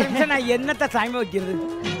முடிஞ்சிருச்சு. நான் என்னத்த டைம் வைக்கிறது?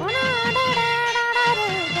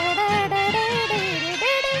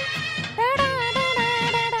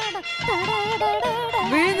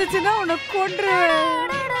 விழுந்துச்சுன்னா உன்னை கொன்றுவேன்.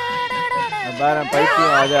 பாரு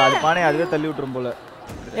பைத்தியம். அது பானை அதுவே தள்ளி விட்டுரும் போல.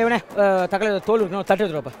 ஏவனே தக்காளி தோல் இருக்கணும். தட்டு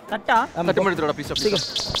எடுத்துறப்பா. தட்டா தட்டு எடுத்துறடா ப்ளீஸ்.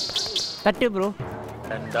 தட்டு ப்ரோ.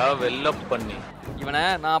 ரெண்டா வெல்ல பண்ணி இவனை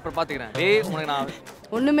நான் அப்புறம் பாத்துக்கிறேன். டேய் உனக்கு நான்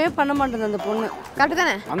ஒண்ணுமே பண்ண மாட்டேன் அந்த பொண்ணு. கரெக்ட்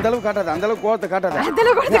தானே? அந்த அளவுக்கு காட்டாத. அந்த அளவுக்கு கோவத்தை காட்டாத. அந்த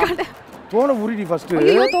அளவுக்கு காட்ட. தோலை உரிடி ஃபர்ஸ்ட்.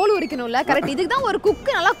 ஐயோ தோல் உரிக்கணும்ல. கரெக்ட். இதுக்கு தான் ஒரு குக்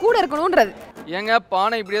நல்லா கூட இருக்கணும்ன்றது. ஏங்க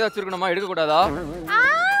பானை இப்படியே தான் வச்சிருக்கணுமா? எடுக்க கூடாதா?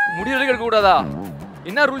 முடிய எடுக்க கூடாதா?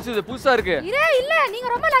 என்ன ரூல்ஸ் இது புதுசா இருக்கு? இல்ல நீங்க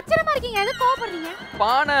ரொம்ப லட்சணமா இருக்கீங்க. எது கோவப்படுறீங்க?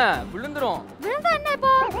 பானை விழுந்துரும். விழுந்தா என்ன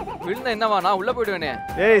இப்போ? விழுந்தா என்னவா? நான் உள்ள போய்டுவேனே.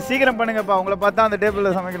 ஏய் சீக்கிரம் பண்ணுங்கப்பா. உங்களை பார்த்தா அந்த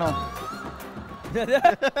டேபிள்ல சமைக்கணும்.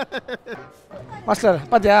 மாஸ்டர்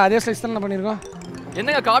பாத்தியா அதே சைஸ் தான பண்ணிருக்கோம்.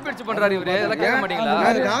 என்னங்க காப்பி அடிச்சு பண்றாரு இவரு? இதெல்லாம் கேட்க மாட்டீங்களா?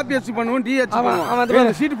 காப்பி அடிச்சு பண்ணுவோம், டீ அடிச்சு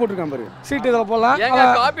பண்ணுவோம். சீட் போட்டுருக்கான் பாரு. சீட் இதல போலாம். ஏங்க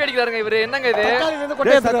காப்பி அடிக்கிறாருங்க இவரு? என்னங்க இது?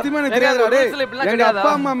 சத்தியமா எனக்கு தெரியாதுடா டேய். எங்க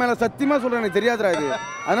அப்பா அம்மா மேல சத்தியமா சொல்றேன், எனக்கு தெரியாதுடா இது.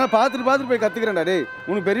 அதனால பாத்துட்டு போய் கத்துக்கிறேன்டா டேய்.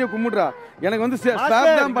 உனக்கு பெரிய கும்முட்றா. எனக்கு வந்து ஸ்டாப்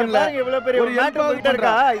தான் பண்ணல. இவ்வளவு பெரிய ஒரு மேட்டர் போயிட்டு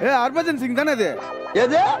இருக்கா. ஹர்பஜன் சிங் தானே இது?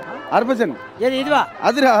 எது? ஹர்பஜன். ஏது இதுவா?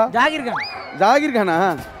 அதுடா. ஜாகிர் கானா?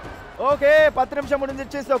 ஓகே 10 நிமிஷம்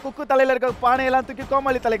முடிஞ்சிருச்சு. சோ குக்கு தலையில இருக்க பானை எல்லாம் தூக்கி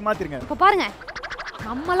கோமாளி தலைக்கு மாத்திருங்க. இப்ப பாருங்க,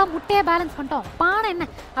 நம்மலாம் முட்டையை பேலன்ஸ் பண்ணிட்டோம். பானை என்ன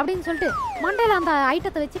அப்படின்னு சொல்லிட்டு மண்டையில அந்த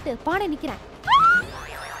ஐட்டத்தை வச்சுட்டு பானை நிக்கிறேன்.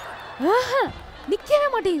 நிக்கவே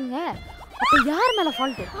மாட்டேங்குங்க. அப்ப யார் மேல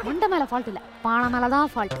ஃபால்ட்? மண்டை மேல ஃபால்ட் இல்ல, பானை மேல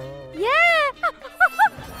தான் ஃபால்ட். ஏ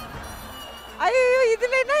ஐயோ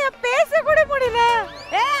இதுல என்ன பேச கூட முடியல.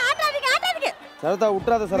 ஆட்டாதீங்க. சரதா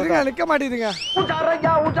உட்றாத சரதா. நிக்க மாட்டீங்க.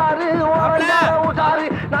 உச்சாரையா உச்சாரு ஓரங்க உச்சாரு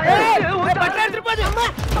நான் பட்டை எடுத்து போடு. அம்மா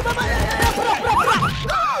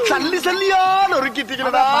சல்லியா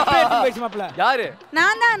நொறுக்கிட்டீங்களடா. பேசி மாப்ள. யாரு?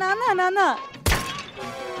 நான் தான்.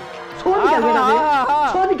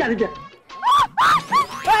 சோதிக்காதீங்க.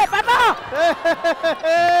 ஏய் பாப்பா.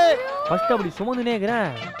 ஃபர்ஸ்ட் அப்படி சுமந்துனே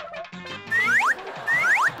இருக்கறேன்.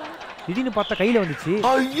 திடீர்னு பார்த்தா கையில வந்துச்சு.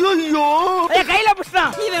 ஐயோ ஏய் கையில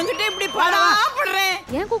புடிச்சான். இவங்கிட்ட இப்படி படுறேன்.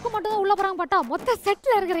 ஏன் குக்கு மட்டும் தான் உள்ள போறாங்க பார்த்தா மொத்த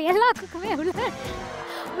செட்ல இருக்கிற எல்லா குக்குமே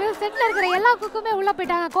உள்ள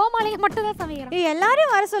போயிட்டாங்க. கோமாளிங்க மட்டும் தான் சமைக்கிறோம்.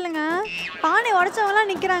 எல்லாரும் வர சொல்லுங்க. பானை உடைச்சவங்கலாம்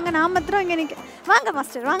நிக்கிறாங்க. நான் மாத்திரம் இங்க நிக்க. வாங்க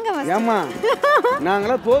மாஸ்டர். ஏமா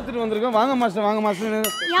நாங்களா தோத்துட்டு வந்திருக்கோம். வாங்க மாஸ்டர்.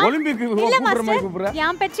 ஒலிம்பிக் கூப்பிடுறேன்.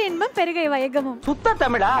 யாம் பெற்ற இன்பம் பெருகை வயகமும். சுத்த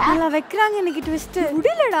தமிழா? நல்லா வைக்கிறாங்க இன்னைக்கு ட்விஸ்ட்.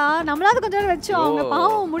 முடியலடா. நம்மளாவது கொஞ்சம் நேரம் வச்சோம். அவங்க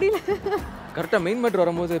பாவம் முடியல. கரெக்டா மெயின் மேட்டர்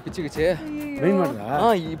வரும்போது பிச்சுக்கிச்சு. மெயின் மேட்டரா?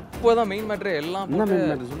 இப்போதான் மெயின் மேட்டர் எல்லாம். என்ன மெயின்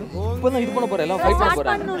மேட்டர் சொல்லு? இப்போதான் இது பண்ண போறேன். எல்லாம் ஃபைட் பண்ண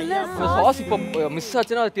போறேன். சாஸ் இப்போ மிஸ்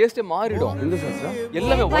ஆச்சுனா அது டேஸ்டே மாறிடும். எந்த சாஸ்?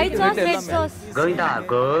 எல்லாமே white sauce, red sauce.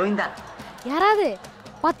 Govinda. யாராவது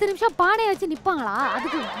 10 நிமிஷம் பானையை வச்சு நிப்பாங்களா?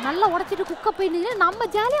 அதுக்கு நல்லா உடைச்சிட்டு குக்க போய் நின்னு நம்ம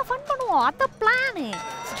ஜாலியா ஃபன் பண்ணுவோம். அத பிளான்,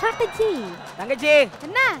 ஸ்ட்ராட்டஜி. தங்கச்சி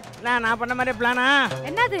என்ன? நான் பண்ண மாதிரி பிளானா?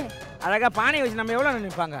 என்னது? அழகா பானை வச்சு நம்ம எவ்வளவு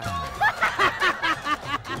நினைப்பாங்க.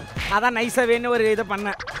 அதான் நைஸா வேணும் ஒரு இதை பண்ண.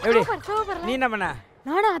 எப்படி நீ என்ன பண்ண?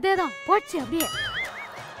 நானும் அதேதான். போச்சு அப்படியே.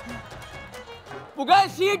 புகழ்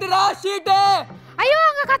ஷீட்ரா ஷீட். ஐயோ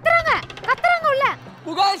அங்க கத்துறாங்க உள்ள.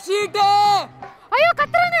 புகழ் ஷீட். ஐயோ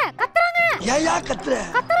கத்துறாங்க. ஏயா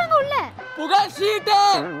கத்துறாங்க உள்ள. புகழ் ஷீட்.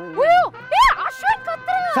 ஐயோ அஸ்வின்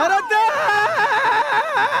கத்துறாங்க. சரத்.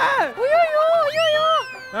 ஐயோ.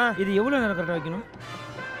 இது எவ்வளவு நேரம் கரெக்டா வைக்கணும்?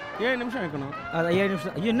 7 நிமிஷம் வைக்கணும். அது 7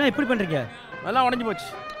 நிமிஷம். ஐயோ என்ன இப்படி பண்றீங்க? அதெல்லாம் உடைஞ்சு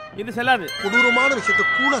போச்சு. இது செல்லாது. கொடூரமான விஷயத்தை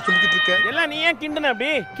கூலா சொல்லிக்கிட்டு இருக்க. எல்லாம் நீ ஏன் கிண்டன அப்படி?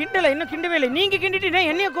 கிண்டல இன்னும் கிண்டவே இல்லை. நீங்க கிண்டிட்டு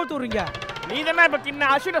என்னைய கோத்து விடுறீங்க. நீ தானே இப்ப கிண்ண.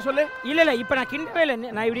 அஸ்விட்ட சொல்லு. இல்ல இப்ப நான் கிண்டவே இல்லை.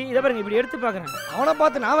 நான் இப்படி இதை பாருங்க இப்படி எடுத்து பாக்குறேன். அவனை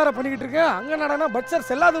பார்த்து நான் வேற பண்ணிக்கிட்டு இருக்கேன். அங்க நடனா பட்சர்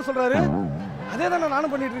செல்லாதுன்னு சொல்றாரு. அதே தானே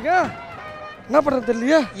நானும் பண்ணிட்டு இருக்கேன். என்ன பண்றது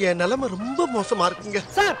தெரியலையே. என் நிலைமை ரொம்ப மோசமா இருக்குங்க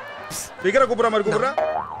சார். விகர கூப்பிடுற மாதிரி கூப்பிடுறா.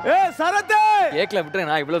 சரத் கேக்கல விட்டுறேன்.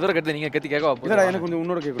 நான் இவ்வளவு தூரம் கட்டி நீங்க கத்தி கேட்கவா? இல்லடா எனக்கு கொஞ்சம்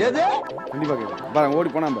உன்னோட கேட்கணும். கண்டிப்பா கேட்கணும். பாருங்க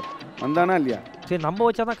ஓடி போனா வந்தானா இல்லையா? சரி நம்ம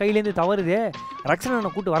வச்சாதான் கையில இருந்து தவறுது.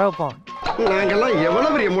 ரக்ஷனை கூட்டு வர வைப்போம். நாங்கெல்லாம்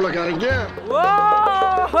எவ்வளவு பெரிய மூலக்காரங்க.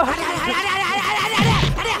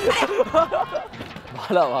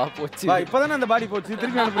 பாலா வா போச்சு. இப்பதானே அந்த பாடி போச்சு.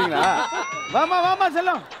 திருப்பி அனுப்புறீங்களா? வாமா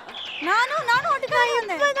செல்லம். நானும் ஒட்டுக்காய்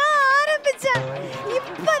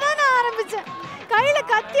இப்பதான் ஆரம்பிச்சேன். கையில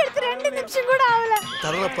கத்தி எடுத்து 2 நிமிஷம் கூட ஆகல.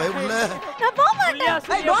 தரல பயமுல்ல. நான் போக மாட்டேன்.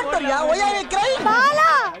 ஐ டோன்ட் வரியா. ஒய் ஆர் யூ கிரை? பாலா.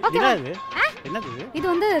 என்னது? இது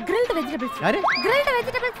வந்து கிரில்ட் வெஜிடபிள்ஸ். யாரு? Grilled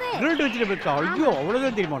vegetables. ஐயோ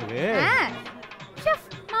அவ்வளவுதான் தெரியுமா உனக்கு? ஷெஃப்,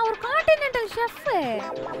 நான் ஒரு கான்டினென்டல் ஷெஃப்.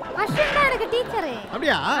 அஸ்வின் தான் எனக்கு டீச்சர்.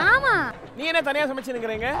 அப்படியா? ஆமா. நீ என்ன தனியா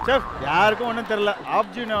சமைச்சிருக்கீங்க? செஃப் யாருக்கும் ஒண்ணும் தெரியல.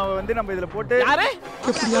 ஆப்ஜின் வந்து நம்ம இதுல போட்டு யாரு?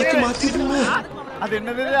 எப்படியாச்சும் மாத்திடுங்க. அது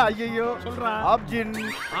என்னது? ஐயோ சொல்றான். ஆப்ஜின்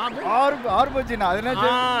ஆர்பஜின். அது என்ன?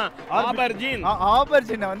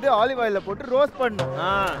 ஆபர்ஜின் வந்து ஆலிவ் ஆயில்ல போட்டு ரோஸ்ட் பண்ணனும்.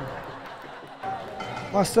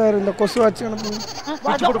 மாஸ்டர் இந்த கொசு வச்சு அனுப்புங்க.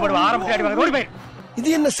 போட்டு போடு ஆரம்பிச்சு அடி வாங்க. ஓடி போய். இது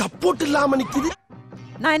என்ன சப்போர்ட் இல்லாம நிக்குது?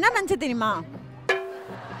 நான் என்ன நினைச்சேன் தெரியுமா?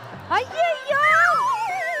 ஐயோ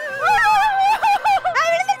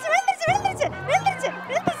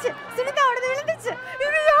விழுந்துருச்சு. சுனிதா ஓடுது விழுந்துருச்சு.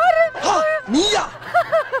 இது யாரு? நீயா?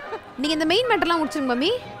 நீங்க இந்த மெயின் மேட்டர்லாம் முடிச்சுங்க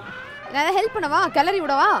மம்மி. நான் ஹெல்ப் பண்ணவா? கிளறி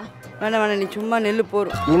விடவா? வேணாம் நீ சும்மா நெல்லு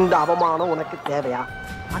போறோம். இந்த அவமானம் உனக்கு தேவையா?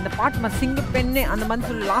 அந்த பாட்டு சிங்க பெண்ணு அந்த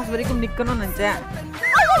மந்த் லாஸ்ட் வரைக்கும் நிக்கணும்னு நினைச்சேன்.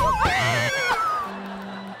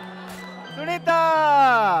 சுனிதா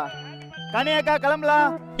கனியக்கா கிளம்பலாம்.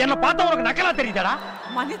 என்ன பார்த்தா உனக்கு நக்கலா தெரியுதாடா?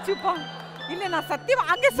 மன்னிச்சுப்பா. இல்ல நான் சத்தியமா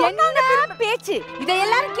அங்க சொன்ன பேச்சு இதை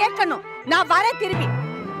எல்லாரும் கேட்கணும். நான் வரேன் திரும்பி.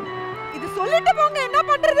 இது சொல்லிட்டு போங்க. என்ன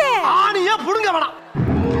பண்றது? ஆணியா புடுங்க வேணாம்.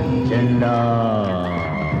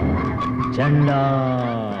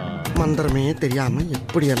 மந்திரமே தெரியாம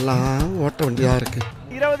எப்படி எல்லாம் ஓட்ட வேண்டியதா இருக்கு.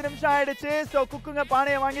 20 நிமிஷம் ஆயிடுச்சு. சோ குக்குங்க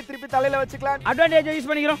பானையை வாங்கி திருப்பி தலையில வச்சுக்கலாம். அட்வான்டேஜ் யூஸ்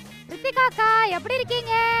பண்ணிக்கிறோம். ரித்திகாக்கா எப்படி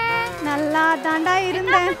இருக்கீங்க? நல்லா தாண்டா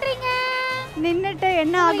இருந்தேன். பண்றீங்க? நின்னுட்டு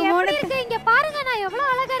என்ன ஆகுமோன்னு இங்க பாருங்க நான் எவ்வளவு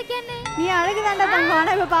அழகா இருக்கேன்னு. நீ அழகு தாண்டா தங்கம்.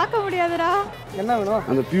 ஆனா இப்ப பார்க்க முடியாதுடா. என்ன வேணும்?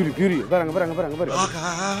 அந்த பியூரி பாருங்க. ஆகா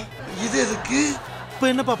இது எதுக்கு?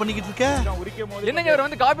 இப்ப என்னப்பா பண்ணிக்கிட்டு இருக்க? என்னங்க இவர்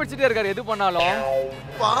வந்து காப்பி அடிச்சிட்டே இருக்காரு எது பண்ணாலும்.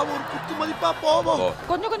 பாவம் ஒரு குத்து மதிப்பா போவோம்.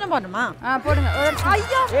 கொஞ்சம் கொஞ்சம் பண்ணுமா? போடுங்க.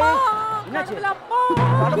 ஐயா என்னாச்சு?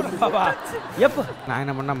 பாபா எப்போ நான்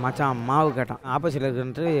என்ன பண்ண மச்சான் மாவு கேட்டான். ஆப்போசிட்ல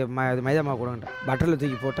இருக்குன்ட்டு மைதா மாவு கொடுங்கட்டேன். பட்டர்ல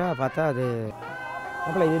தூக்கி போட்டா பார்த்தா அது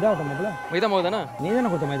அப்பல இதுதான் ஆட்டம் அப்பல. மைதா மாவு தானே? நீ தானே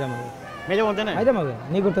கொடுத்த மைதா மாவு. மைதா மாவு தானே? மைதா மாவு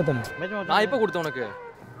நீ கொடுத்த தானே? நான் எப்போ கொடுத்தேன் உனக்கு?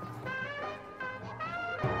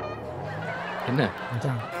 என்ன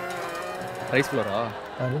மச்சான் ரைஸ் ஃப்ளோரா?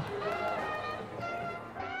 பாரு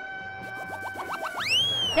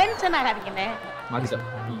டென்ஷன் ஆகாதீங்கண்ணே. மாதிசா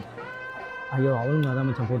ஐயோ அவளும் அதான்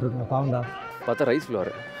மச்சான் போட்டுருக்காங்க பாவம்டா. பார்த்தா ரைஸ்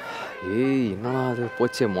ஃப்ளோர். ஏய் என்னடா அது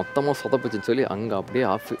போச்சே மொத்தமாக சொதப்பிச்சுன்னு சொல்லி அங்கே அப்படியே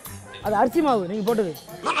ஆஃப். அது அரிசி மாவு நீங்க போட்டது.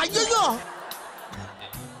 ஐயோ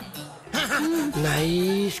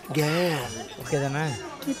நைஸ் கேர்ள். ஓகே தானே?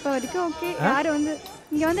 இப்ப வரைக்கும் ஓகே. யாரு வந்து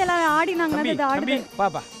இங்க வந்து எல்லாரும் ஆடினாங்க. அது ஆடுது.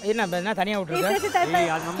 பாப்பா என்ன தனியா விட்டுருக்க?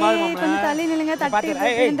 கொஞ்சம் தள்ளி நில்லுங்க. தட்டி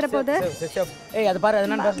விழுந்துற போது. ஏய் அது பாரு அது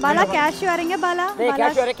என்னன்னு பாரு. பாலா கேஷ் வரீங்க பாலா. ஏய்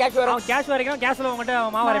கேஷ் வர கேஷ்ல உங்ககிட்ட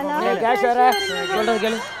மாவு அரைப்போம். ஏய் கேஷ் வர சொல்றது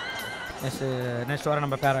கேளு. நெக்ஸ்ட் வாரம்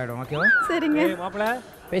நம்ம பேர் ஆயிடும். ஓகேவா? சரிங்க. ஏய் மாப்ள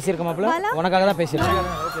பேசிருக்க மாப்ள உனக்காக தான்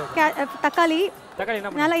பேசிருக்கேன். தக்காளி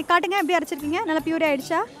என்ன நல்லா காட்டுங்க. எப்படி அரைச்சிருக்கீங்க? நல்லா பியூர்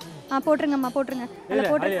ஆயிடுச்சா? போட்டுருங்கம்மா போட்டுருங்க.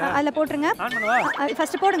 அதில் போட்டுருங்க.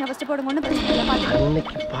 ஃபர்ஸ்ட் போடுங்க ஒன்றும் பிரச்சனை இல்லை.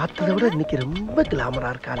 இன்னைக்கு பார்த்ததை விட இன்னைக்கு ரொம்ப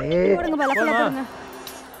கிளாமரா இருக்காளே. போடுங்க பாலா போடுங்க.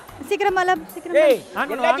 சீக்கிரம் பாலா சீக்கிரம்.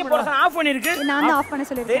 எல்லாத்தையும் போறச ஆஃப் பண்ணிருக்கு. நான் தான் ஆஃப் பண்ண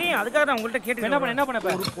சொல்லிருக்கேன். தெரியும் அதுக்காக தான் உங்கள்ட்ட கேட்டு என்ன பண்ண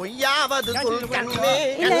ஒரு பொய்யாவது சொல்லுங்க.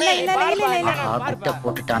 இல்ல ஆபட்ட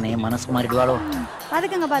போட்டுட்டானே மனசு மாறிடுவாளோ.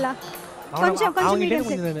 வதக்குங்க பாலா. கொஞ்சம் மீடியம்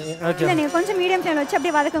ஃப்ளேம். இல்ல நீங்க கொஞ்சம் மீடியம் ஃப்ளேம்ல வச்சு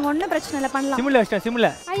அப்படியே வதக்குங்க. ஒண்ணும் பிரச்சனை இல்ல பண்ணலாம். சிம்ல வச்சா சிம்ல.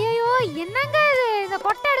 ஐயோ என்னங்க இது? இந்த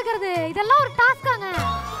கொட்டை எடுக்கிறது இதெல்லாம் ஒரு டாஸ்காங்க.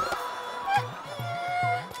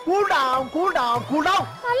 Cool down.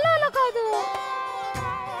 அல்லலக்கா இது.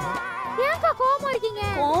 ஏன்க்கா கோவமா இருக்கீங்க?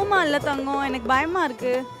 கோவமா இல்ல தங்கம். எனக்கு பயமா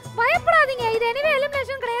இருக்கு. பயப்படாதீங்க. இது எனிவே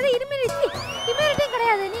எலிமினேஷன் கிடையாது. இமியூனிட்டி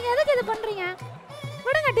கிடையாது. நீங்க எதுக்கு இது பண்றீங்க?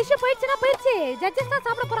 விடுங்க. டிஷ் போயிடுச்சுனா போயிடுச்சு. ஜட்ஜஸ் தான்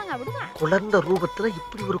சாப்பிட போறாங்க. விடுங்க. குளர்ந்த ரூபத்துல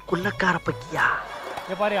இப்படி ஒரு குள்ளக்கார பக்கியா.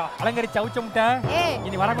 ஏ பாரு அலங்கரிச்ச அவுச்ச முட்டை.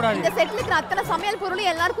 இனி வர கூடாது. இந்த செட்ல இருக்கிற அத்தனை சமையல் பொருள்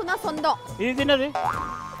எல்லாருக்கும் தான் சொந்தம். இது என்னது?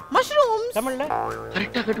 மஷ்ரூம்ஸ். தமிழ்ல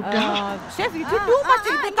கரெக்ட்டா கேட்டுட்டா. ஷெஃப் இது டூ மச்.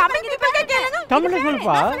 இது தமிழ் கிட்ட கேளுங்க. தமிழ்ல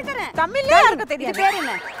சொல்லுப்பா. தமிழ்ல யாருக்கு தெரியும்? பேர்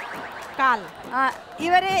என்ன? கால்.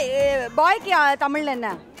 இவரே பாய்க்கு தமிழ்ல என்ன?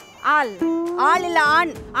 ஆல். ஆல் இல்ல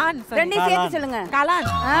ஆண். ரெண்டையும் சேர்த்து சொல்லுங்க. கலான்.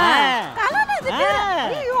 கலான் அது பேர்.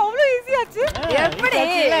 ஐயோ அவ்வளவு ஈஸியாச்சு. எப்படி?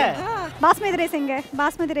 பாஸ்மதி ரைஸ் எங்க?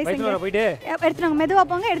 பாஸ்மதி ரைஸ் எங்க? போய்ட்டு எடுத்துட்டாங்க. மெதுவா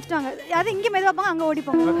போங்க எடுத்துட்டாங்க. அது இங்க மெதுவா போங்க அங்க ஓடி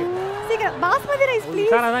போங்க. சீக்கிரம் பாஸ்மதி ரைஸ்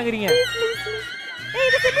ப்ளீஸ். சாரா தான் இருக்கீங்க. ஏய்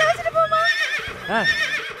இது சிம்பிளா வச்சிட்டு போமா.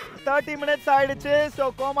 30 minutes ஆயிடுச்சு. சோ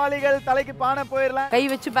கோமாளிகள் தலைக்கு பானை போயிரலாம். கை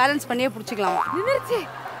வச்சு பேலன்ஸ் பண்ணியே புடிச்சுக்கலாம். நின்னுருச்சு.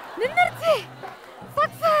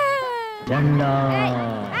 சக்சஸ்.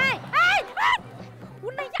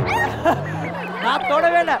 நான்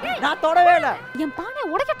தொடவே இல்ல. என் பானை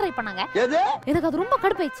உடைக்க ட்ரை பண்ணாங்க. எனக்கு அது ரொம்ப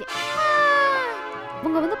கடுப்பாயிடுச்சு.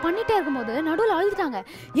 அவங்க வந்து பண்ணிட்டே இருக்கும்போது நடுவுல அழுதுட்டாங்க.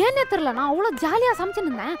 ஏன்னே தெரியல. நான் அவ்வளவு ஜாலியா சமைச்சு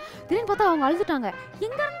இருந்தேன். திடீர்னு பார்த்தா அவங்க அழுதுட்டாங்க.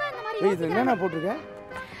 எங்க இருந்தா இந்த மாதிரி இது என்னன்னா போட்டுருக்க?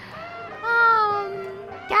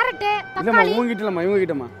 கேரட், இல்லம்மா தக்காளி.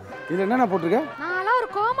 இவங்ககிட்டமா. இது என்னன்னா போட்டுருக்க? நான்லாம் ஒரு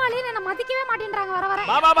கோமாளின்னு என்ன மதிக்கவே மாட்டேன்றாங்க வர வர.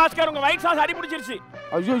 பாபா பாஸ்கர் உங்க ஒயிட் சாஸ் அடி பிடிச்சிருச்சு.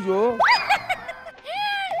 ஐயோ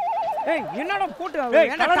ஏய் என்னடா போட்டு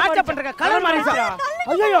என்ன டார்ச்சர் பண்றீங்க? கலர் மாறிடுச்சா?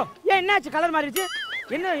 ஐயோ ஏன் என்னாச்சு? கலர் மாறிடுச்சு.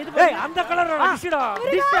 என்ன இது? ஏய் அந்த கலரோட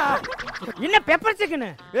டிஷ்டா. என்ன பெப்பர் சிக்கன்?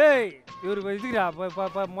 ஏய் இவரு இதுடா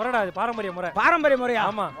முறடா. இது பாரம்பரிய முறை.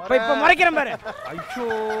 ஆமா இப்ப முறைக்கிறேன் பாரு. ஐயோ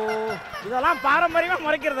இதெல்லாம் பாரம்பரியமா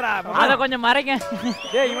முறைக்கிறதுடா. அத கொஞ்சம் மறைங்க.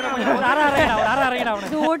 ஏய் இவனை கொஞ்சம் அரங்கடா அவனை.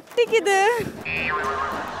 இது ஒட்டிக்குது.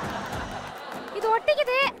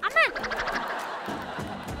 அண்ணா.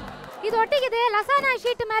 இது ஒட்டிக்குது. லசானா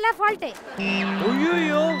ஷீட் மேல ஃபால்ட்.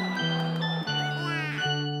 ஐயோ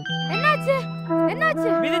என்னாச்சு?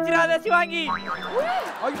 மிதிச்சிராத சிவாங்கி.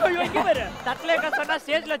 ஐயோ இங்க பாரு. தட்லே கசடா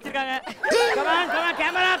ஸ்டேஜ்ல வச்சிருக்காங்க. கமான்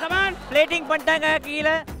கேமரா பிளேட்டிங் பண்ணிட்டாங்க கீழ.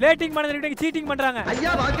 பிளேட்டிங் பண்ணதுக்கு சீட்டிங் பண்றாங்க.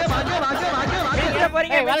 ஐயா வாங்க. எங்க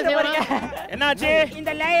போறீங்க? என்னாச்சு?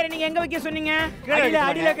 இந்த லேயர் நீங்க எங்க வைக்க சொன்னீங்க?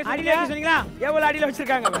 அடியில வைக்க சொன்னீங்களா? எவ்வளவு அடியில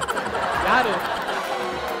வச்சிருக்காங்க? யாரு?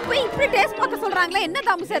 இப்படி டேஸ்ட் பார்க்க சொல்றாங்களே என்ன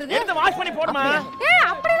தாமு சார் இது? எடுத்து வாஷ் பண்ணி போடுமா. ஏய்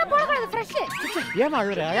அப்படியே போடக்கூடாது ஃப்ரெஷ். ஏமா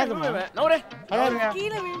அழுற அழாதமா நவுரே அழாதங்க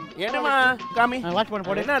கீழ விழு. என்னமா காமி வாஷ் பண்ண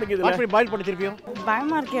போடு என்ன இருக்குது வாஷ் பண்ணி பாயில் பண்ணி திருப்பியும்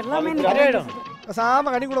பயமா இருக்கு எல்லாமே சரியாயிடும்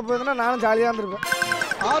சாம கனி கூட போயிருந்தா நானும் ஜாலியா இருந்திருப்பேன்.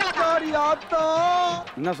 ஆத்தாடி ஆத்தா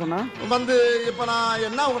என்ன சொன்னா வந்து இப்ப நான்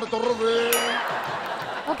என்ன உங்கள்கிட்ட சொல்றது?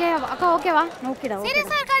 ஓகே அக்கா ஓகேவா? ஓகேடா.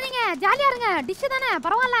 சீரியஸா இருக்காதீங்க, ஜாலியா இருங்க. டிஷ் தானே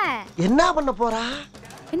பரவாயில்ல. என்ன பண்ண போறா?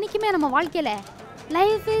 இன்னைக்குமே நம்ம வாழ்க்கையில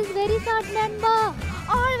லைஃப் இஸ் வெரி ஷார்ட் நண்பா,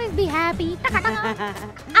 ஆல்வேஸ் பி ஹாப்பி.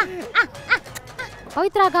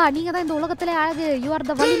 பவித்ராக்கா நீங்க தான் இந்த உலகத்திலே அழகு, யூ ஆர்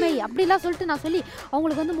த வலிமை அப்படிலாம் சொல்லிட்டு நான் சொல்லி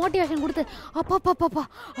அவங்களுக்கு வந்து மோட்டிவேஷன் கொடுத்து அப்பா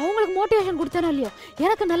அவங்களுக்கு மோட்டிவேஷன் கொடுத்தேனோ இல்லையோ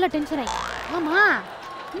எனக்கு நல்ல டென்ஷன் ஆகி. ஆமா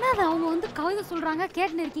என்னது அவங்க வந்து கவிதை சொல்றாங்க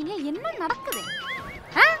கேட்டுன்னு இருக்கீங்க, என்ன நடக்குது?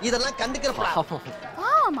 இதெல்லாம் கண்டுக்கிறப்பா.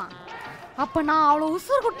 ஆமா அப்ப நான் அவ்வளவு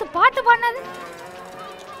உசுர் கொடுத்து பாட்டு பாடினது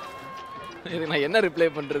இது நான் என்ன ரிப்ளை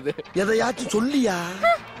பண்றது? எதையாச்சும் சொல்லியா?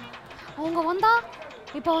 அவங்க வந்தா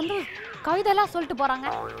இப்ப வந்து கவிதை எல்லாம் சொல்லிட்டு போறாங்க,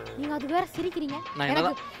 நீங்க அது வேற சிரிக்கிறீங்க.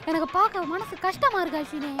 எனக்கு பார்க்க மனசு கஷ்டமா இருக்கு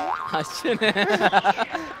அஸ்வினே.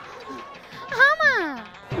 ஆமா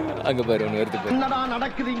அங்க பாரு ஒன்னு எடுத்து பாரு. என்னடா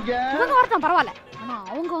நடக்குதுங்க? இவங்க வரட்டும் பரவாயில்ல, ஆனா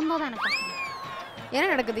அவங்க வந்தாதான் எனக்கு கஷ்டம்.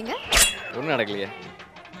 என்ன நடக்குதுங்க? ஒன்றும் நடக்கலையே.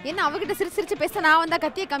 என்ன அவகிட்ட சிரிச்சு பேச நான் வந்தா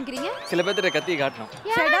கத்தியை காமிக்கிறீங்க? சில பேர்கிட்ட கத்தியை காட்டணும்.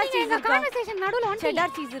 செடார் சீஸ் கான்வர்சேஷன் நடுவுல வந்து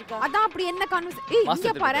செடார் சீஸ் இருக்கா? அதான் அப்படி என்ன கான்வர்சேஷன்?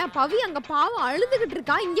 இங்க பாரு பவி அங்க பாவம் அழுதுகிட்டு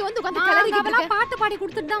இருக்கா, இங்க வந்து உட்கார்ந்து கிளறிக்கிட்டு இருக்க. பாட்டு பாடி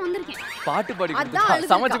கொடுத்துட்டு தான் வந்திருக்கேன். பாட்டு பாடி அதான்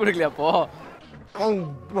கொடுத்தா சமைச்சு கொடுக்கலையா அப்போ?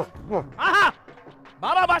 ஆஹா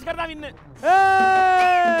பாபா பாஸ்கர் தான் வின்னு.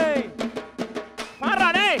 ஏய் பாரா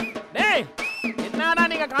டேய் என்னடா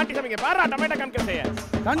நீங்க காட்டி சமைங்க பாரா டொமேட்டோ கன்கசியா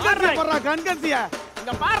கன்கன்சியா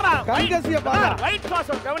இங்க பாரா கன்கசியா பாரா ஒயிட்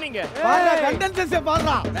சாஸ் கவனிங்க பாரா கன்டென்சியா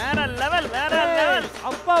பாரா வேற லெவல்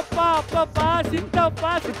அப்பப்பா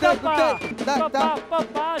சித்தப்பா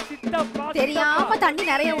தெரியாம தண்ணி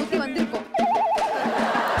நிறைய ஊத்தி வந்திருக்கோம்.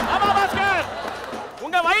 பாபா பாஸ்கர்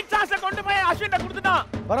உங்க ஒயிட் சாஸ கொண்டு போய் அஸ்வின்ட கொடுத்துட்டான்.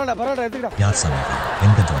 பரவாயில்ல எடுத்துடா. யார் சமையல்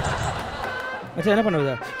எங்க தோட்டா மச்சான் என்ன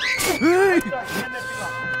பண்ணுவீங்க?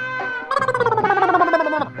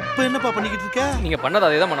 இப்போ என்னப்பா பண்ணிக்கிட்டு இருக்க? நீங்க பண்ணது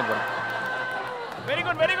அதே தான் பண்ண போறேன். வெரி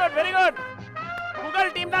குட்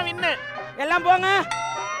புகழ் டீம் தான் வின்னு. எல்லாம் போங்க.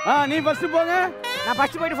 நீ ஃபர்ஸ்ட் போங்க. நான்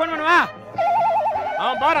ஃபர்ஸ்ட் போயிட்டு ஃபோன் பண்ணுவா.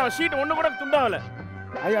 அவன் பாரு அவன் ஷீட் ஒண்ணு கூட துண்டாவல.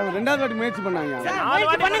 ஐயா அவன் ரெண்டாவது வாட்டி முயற்சி பண்ணாங்க.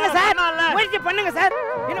 முயற்சி பண்ணுங்க சார்.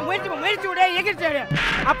 என்ன முயற்சி விட எகிர்ச்சி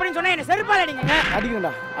அப்படின்னு சொன்னா என்ன செருப்பால அடிங்க.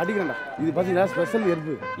 அடிக்கறடா. இது பாத்தீங்களா ஸ்பெஷல்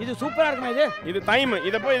எர்பு. இது சூப்பரா இருக்குமே இது டைம்.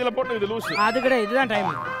 இத போய் இதுல போட்டு இது லூஸ். அது கிடையாது, இதுதான்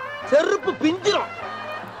டைம். செருப்பு பிஞ்சிரும்.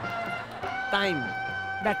 டைம்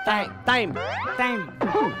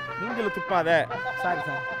நீங்கள துப்பாத. Sorry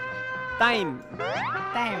sir. டைம்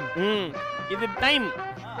இது டைம்.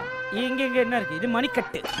 இங்க என்ன இருக்கு? இது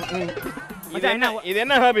மணிக்கட்டு. இது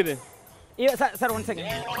என்ன ஹாப் இது? Sir 1 second.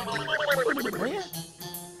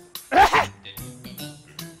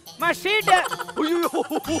 மா ஷீட்.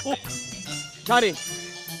 சாரி.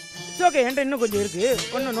 It's okay. என்கிட்ட இன்னும் கொஞ்சம் இருக்கு.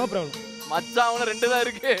 ஒன்னும் நோ ப்ராப்ளம். மச்சான் அவன 2 தான்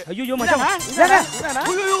இருக்கு. ஐயோ மச்சான்.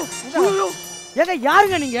 ஏங்க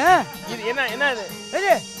யாருங்க நீங்க? இது என்ன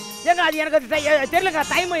இது? ஏங்க அது எனக்கு தெரியலங்க.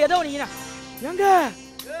 டைம் ஏதோ நீங்க ஏங்க.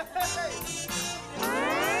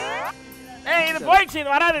 ஏய் இது போயிடுச்சு,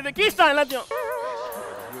 இது வராது. இது கீஸ்டா எல்லாத்தையும்.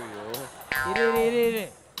 இரு.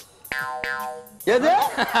 எது?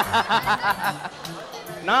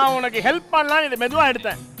 நான் உனக்கு ஹெல்ப் பண்ணலாம் இது மெதுவா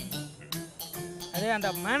எடுத்தேன். அதே அந்த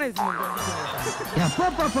மேனேஜ்மென்ட்.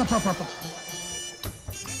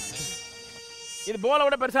 இது போல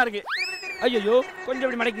விட பெருசா இருக்கு. ஐயோ கொஞ்சம்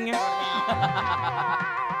இப்படி மடக்கிங்க.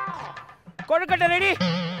 கொழுக்கட்டை ரெடி.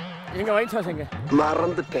 எங்க ஒயிட் சாஸ் எங்க?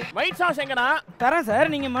 மறந்துட்டேன். ஒயிட் சாஸ் எங்கடா? தரேன்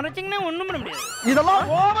சார். நீங்க மறைச்சீங்கன்னா ஒண்ணும் பண்ண முடியாது. இதெல்லாம்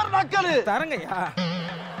ஓவர் நக்கலு. தரங்கய்யா.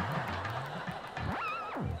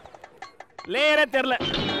 லேயரே தெரியல.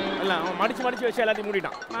 இல்ல அவன் மடிச்சு வச்சு எல்லாத்தையும்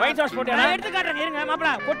மூடிட்டான். ஒயிட் சாஸ் போட்டியா? நான் எடுத்து காட்டுறேன். இருங்க மாப்ள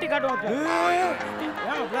கொட்டி காட்டுவோம்.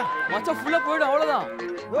 ஏன் மாப்ள? மச்சான் ஃபுல்லா போய்டும் அவ்வளவுதான்.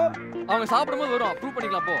 அவங்க சாப்பிடும்போது வரும். ப்ரூவ்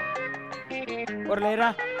பண்ணிக்கலாம் போ. ஒரு லேயரா?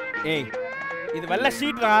 ஏய் இது வெள்ள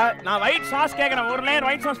ஷீட்ரா. நான் ஒயிட் சாஸ் கேக்குறேன். ஒரு லேயர்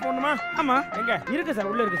ஒயிட் சாஸ் போடணுமா? ஆமா. எங்க இருக்கு சார்,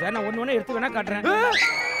 உள்ள இருக்கு சார். நான் ஒண்ணு எடுத்து வேணா காட்டுறேன்.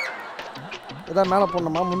 இத மேல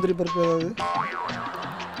போடணுமா? முந்திரி பருப்பு ஏதாவது?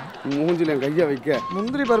 மூஞ்சில கைய வைக்க.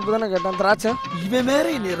 முந்திரி பருப்பு தானே கேட்டான். திராட்சை. இவன் வேற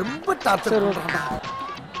என்ன ரொம்ப டார்ச்சர் பண்றான்டா.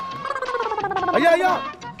 ஐயா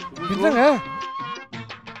இல்லங்க.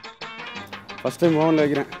 ஃபர்ஸ்ட் டைம் ஓவன்ல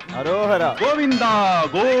வைக்கிறேன். அரோஹரா. கோவிந்தா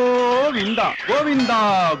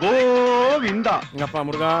எங்க அப்பா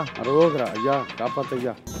முருகா. அரோஹரா. ஐயா காப்பாத்து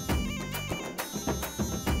ஐயா.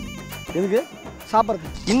 எதுக்கு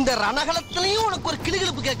சாப்பிடுறது? இந்த ரணகலத்திலயும் உனக்கு ஒரு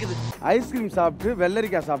கிளுகிளுப்பு கேக்குது. ஐஸ்கிரீம் சாப்பிட்டு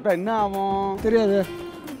வெள்ளரிக்காய் சாப்பிட்டா என்ன ஆகும் தெரியாது.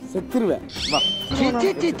 செத்துருவேன். வா.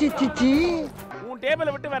 உன்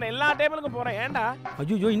டேபிளை விட்டு வேற எல்லா டேபிளுக்கும் போறேன். ஏன்டா?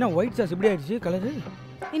 ஐயோ என்ன ஒயிட் சாஸ் இப்படி ஆயிடுச்சு கலரு?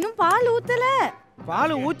 இன்னும் பால் ஊத்தல.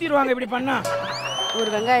 பால் ஊத்திடுவாங்க இப்படி பண்ணா. ஒரு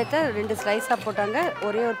வெங்காயத்தை 2 ஸ்லைஸா போட்டாங்க,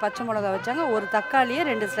 ஒரே ஒரு பச்சை மிளகாய் வச்சாங்க, ஒரு தக்காளியை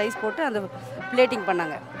 2 ஸ்லைஸ் போட்டு அந்த பிளேட்டிங்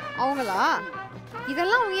பண்ணாங்க. அவங்களா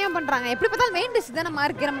இதெல்லாம் அவங்க ஏன் பண்றாங்க? எப்படி பார்த்தாலும் மெயின் டிஷ் தான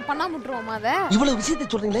மார்க், நம்ம பண்ணாம விட்டுருவோமா அத? இவ்வளவு விஷயத்தை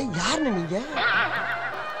சொல்றீங்களே, யாருன்னு நீங்க?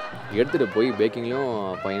 எடுத்துட்டு போய் பேக்கிங்லயும்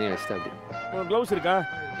பையனே வச்சிட்டா அப்படி. ஒரு க்ளவுஸ் இருக்கா?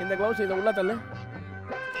 இந்த க்ளவுஸ் இத உள்ள தள்ளு.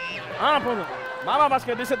 போதும். பாபா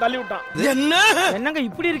பாஸ்கெட் டிஷ்ஷை தள்ளி விட்டான். என்னங்க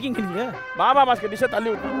இப்படி இருக்கீங்க நீங்க? பாபா பாஸ்கெட் டிஷ்ஷை தள்ளி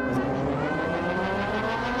விட்டான்.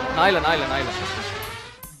 நாயில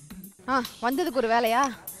வந்ததுக்கு ஒரு வேலையா?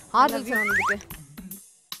 ஆர்டர்ஸ் வந்ததுக்கு.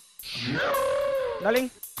 டார்லிங்,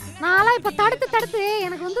 நான்லாம் இப்ப தடுத்து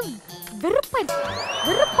எனக்கு வந்து வெறுப்பாயிடுச்சு.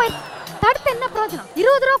 தடுத்து என்ன பிரயோஜனம்?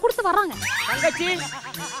 20 ரூபா கொடுத்து வர்றாங்க. தங்கச்சி,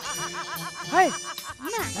 ஹேய்,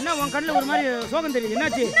 என்ன உன் கண்ணுல ஒரு மாதிரி சோகம் தெரியுது?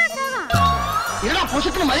 என்னாச்சு? என்னடா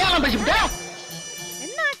பொசுக்கு மலையாளம் பேசிவிட்ட?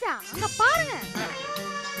 என்ன ஆச்சா? அங்க பாருங்க.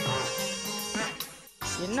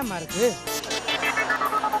 என்னம்மா இருக்கு?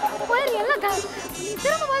 போயிரு எல்லாம் நீ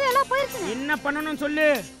திரும்ப போது எல்லாம் போயிருச்சு. என்ன பண்ணனும் சொல்லு.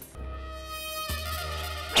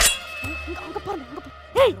 அங்க பாருங்க.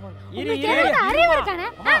 ஏய், உங்களுக்கு என்ன அறிவு இருக்கானே?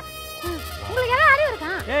 உங்களுக்கு என்ன அறிவு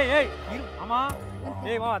இருக்கா? ஏய் ஆமா.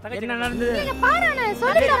 வா தங்கச்சி, என்ன நடந்துது? நீங்க பாருங்க,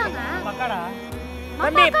 சொல்லி தராங்க. பக்காடா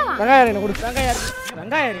தம்பி, வெங்காயம் என்ன கொடு.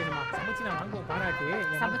 வெங்காயம் என்னமா? சமைச்சு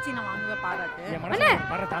நான் வாங்குவேன் பாராட்டு. அண்ணே,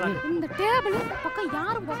 இந்த டேபிள் பக்கம்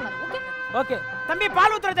யாரும் போக கூடாது. ஓகே தம்பி,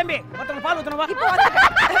 பால் ஊத்துற தம்பி. ஒருத்தங்க பால் ஊத்துறவா? இப்போ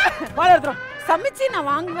பால் ஊத்துறோம். சமைச்சு நான்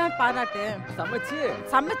வாங்குவேன் பாராட்டு.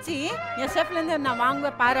 சமைச்சு என் ஷெஃப்ல இருந்து நான்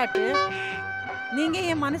வாங்குவேன் பாராட்டு. நீங்க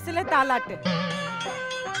என் மனசுல தாலாட்டு.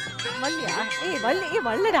 வள்ளியா?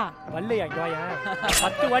 வள்ளடா. வள்ளியா? இங்க வாயா.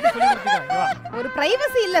 10 வாட்டி சொல்லி கொடுத்துட்டேன். வா. ஒரு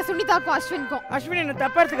பிரைவசி இல்ல சுனிதாக்கும் அஸ்வினுக்கும். அஸ்வின் என்ன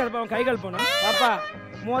தப்பா எடுத்துக்காத, அவன் கைகால் போணும். பாப்பா,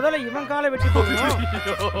 முதல்ல இவன் காலை வெட்டி போடணும்.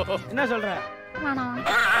 என்ன சொல்ற?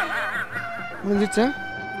 முடிஞ்சிச்சா?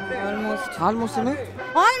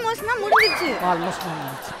 ஆல்மோஸ்ட்னா முடிஞ்சிச்சு.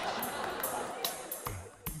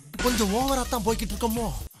 கொஞ்சம் ஓவரா தான் போய்கிட்டு இருக்கோமோ.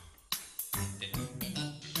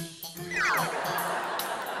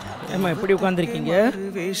 ஏம்மா எப்படி உட்கார்ந்திருக்கீங்க?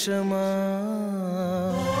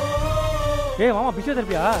 ஏய் மாமா,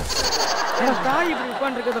 பிசியோதெரபியா? தாய் இப்படி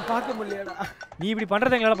உட்கார்ந்திருக்கத பார்க்க முடியலடா. நீ இப்படி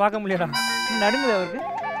பண்றத எங்களால பார்க்க முடியலடா. நடுங்குது அவருக்கு.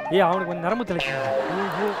 ஏய், அவனுக்கு கொஞ்சம் நரம்பு தலைக்கு.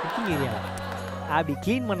 ஓ குக்கிங் ஏரியா அப்படி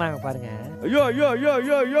க்ளீன் பண்ணாங்க பாருங்க. ஐயோ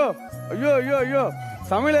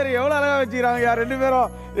சமையலறை எவ்வளவு அழகா வச்சுக்கிறாங்க யார் 2 பேரும்.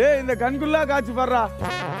 இந்த கண்குள்ளா காட்சி பாடுறா.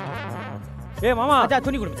 மாமா,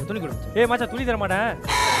 துணி கொடு. மச்சா, துணி தர மாட்டேன்.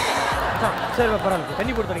 சரி பரவாயில்ல,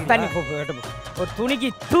 தண்ணி போட்டு தண்ணி ஒரு துணிக்கு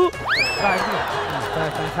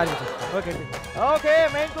சாரி. ஓகே,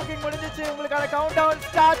 மெயின் குக்கிங் முடிஞ்சிச்சு. உங்களுக்கான கவுண்ட் டவுன்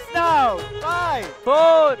ஸ்டார்ட்ஸ் நவ. 5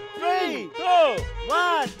 4 3 2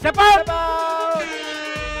 1 step up.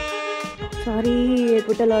 Sorry, I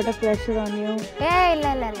put a lot of pressure on you. இல்ல.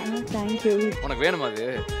 Thank you. உனக்கு வேணுமா அது?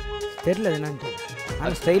 தெரியல என்னன்னு.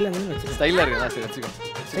 அந்த ஸ்டைல்ல இருந்து வெச்சு. ஸ்டைலா இருக்கு. நான் வெச்சுக்கோ.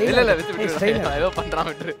 இல்ல வெச்சு ஏதோ பண்றான்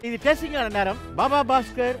விட்டு. இது டெஸ்டிங்கான நேரம். பாபா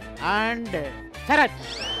பாஸ்கர் அண்ட் சரத்.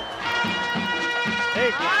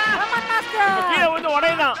 கீழே வந்து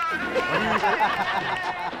உடையதான்.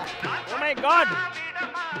 Oh my god.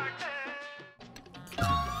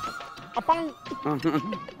 அப்பங்.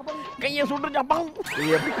 கையை சுட்டுச்சு. அப்பங்.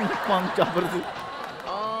 எப்படி சாப்பிடுறது?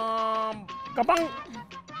 கப்பங்.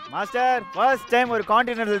 மாஸ்டர், ஃபர்ஸ்ட் டைம் ஒரு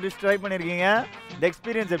கான்டினென்டல் டிஷ் ட்ரை பண்ணிருக்கீங்க. தி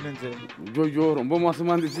எக்ஸ்பீரியன்ஸ் எப்படி இருந்துச்சு? ஐயோ ரொம்ப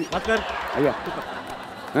மோசமா இருந்துச்சு. மாஸ்டர் ஐயா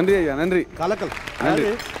நன்றி ஐயா, நன்றி. கலக்கல்.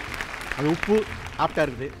 அது உப்பு ஆப்டா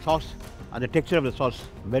இருக்குது. சாஸ், அந்த texture of the sauce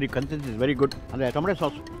very consistency, very good. அந்த டொமேட்டோ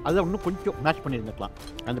சாஸ் அதை இன்னும் கொஞ்சம் மேட்ச் பண்ணியிருந்துக்கலாம்.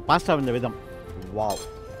 அந்த பாஸ்தா இந்த விதம், wow,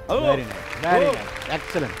 very nice,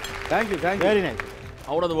 excellent. Thank you. Very nice.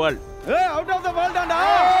 Out of the world. Out of the world.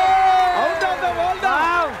 Out of the world.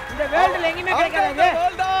 இந்த வேர்ல்ட்ல எங்கயுமே கிடைக்காது.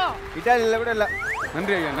 இட்டாலியில கூட இல்ல.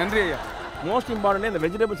 நன்றி ஐயா. மோஸ்ட் இம்பார்ட்டன்ட், இந்த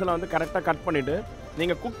வெஜிடபிள்ஸ் எல்லாம் வந்து கரெக்டா கட் பண்ணிட்டு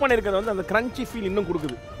நீங்க குக் பண்ணிருக்கிறது வந்து அந்த கிரன்ச்சி ஃபீல் இன்னும்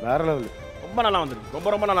கொடுக்குது. வேற லெவல். ரொம்ப நல்லா வந்திருக்கு.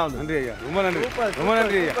 ரொம்ப நல்லா வந்து. நன்றி ஐயா. ரொம்ப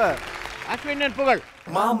நன்றி ஐயா. அஸ்வின் புகழ்.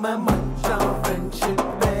 மாமா மச்சான் ஃப்ரெண்ட்ஷிப்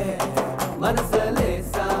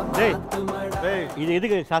மனசலேசா டேய், இது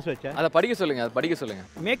எதுக்கு சாஸ் வச்ச? அத படிக்க சொல்லுங்க.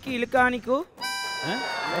 மேக்கி இலுக்கானிக்கு.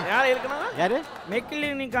 யார் இருக்குனா? யாரு?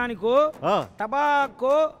 மெக்கிலினிகானிக்கு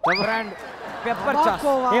டபாக்கோ பிராண்ட் பெப்பர் சாஸ்.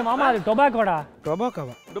 மாமா, அது டொபாக்கோடா.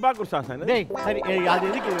 Tobacco sauce. டேய் சரி, அது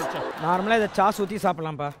எதுக்கு வச்ச? நார்மலா இத சாஸ் ஊத்தி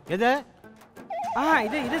சாப்பிடலாம்ப்பா. எது?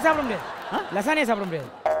 இது சாப்பிட முடியாது. லசானியா சாப்பிட முடியாது.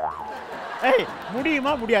 ஏய்,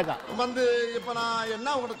 முடியுமா முடியாதா? வந்து இப்ப நான் என்ன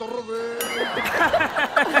உங்கள்ட்ட சொல்றது?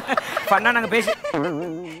 பண்ணா நாங்க பேசி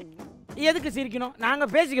எதுக்கு சிரிக்கணும்? நாங்க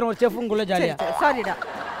பேசிக்கிறோம் ஒரு செஃப்ங்குள்ள ஜாலியா. சாரிடா.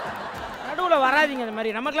 நடுவுல வராதீங்க இந்த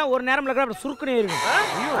மாதிரி. நமக்குலாம் ஒரு நேரம்ல கூட அப்படி சுருக்குனே இருக்கும்.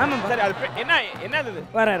 ஆமா சரி. அது என்ன அது?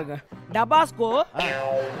 வர இருக்கு. Tabasco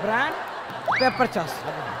brand pepper sauce.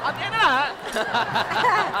 Athena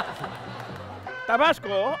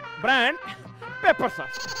Tabasco brand pepper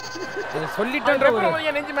sauce. சொல்லிட்டேன்ற ஒரு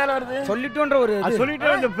நெஞ்சு மேல வருது. சொல்லிட்டேன்ற ஒரு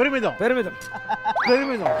சொல்லிட்டே பெருமிதம். பெருமிதம்.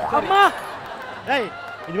 அம்மா டேய்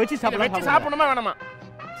இது வச்சு சாப்பிடணுமா வேணாமா?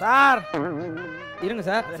 சார் இருங்க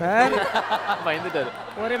சார். சார் பயந்துட்டாரு.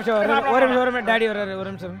 ஒரு நிமிஷம் டாடி வர்றாரு. ஒரு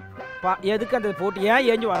நிமிஷம். எதுக்கு அந்த போட்டு ஏன்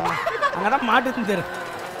ஏஞ்சி வரணும்? அங்கதான் மாட்டுன்னு தெரியும்.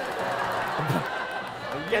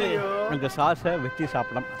 இந்த சாஸை வச்சு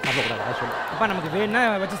சாப்பிடக்கூடாது சொல்லு. அப்பா நமக்கு வேணும்னா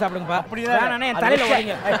வச்சு சாப்பிடுங்கப்பா. வேணானே என் தலையில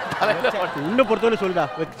வரீங்க. இன்னும் பொறுத்தவரை சொல்லுடா.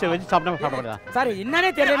 வச்சு சாப்பிடக்கூடாதா? சார்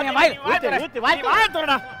என்னன்னே தெரியல. வாய்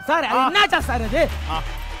தரடா. சார் அது என்னாச்சா சார் அது?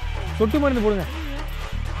 சொட்டு மருந்து போடுங்க.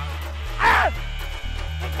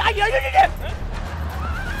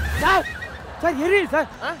 சார் சார் எரி சார்.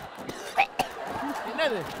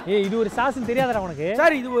 என்னது? ஏய் இது ஒரு சாஸ்னு தெரியாதடா உனக்கு?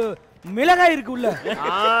 சார் இது மிளகாய் இருக்கு உள்ள.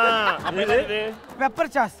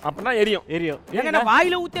 Pepper sauce. அப்பனா எரியும். ஏங்க நான்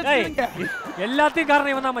வாயில ஊத்திட்டேங்க. எல்லாத்தையும்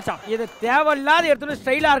காரணம் இவன் தான் மச்சான். இது தேவையில்லாத இடத்துல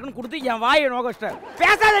ஸ்டைலா இருக்குன்னு கொடுத்து என் வாயை நோக வச்சிட்டார்.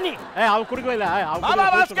 பேசாத நீ. அவ குடுக்கவே இல்ல. பாபா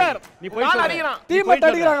பாஸ்கர் நீ போய் அடிக்கிறான். டீம்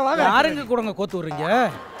அடிக்குறாங்க வாங்க. யாருங்க கூடங்க கோத்து விடுறீங்க?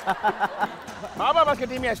 பாபா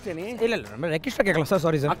பாஸ்கர் டீம் யாஸ்டே நீ? இல்ல நம்ம ரெக்வெஸ்ட் கேட்கலாம் சார்.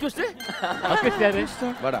 Sorry sir. அக்யூஸ்ட் யாரு?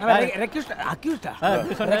 வாடா.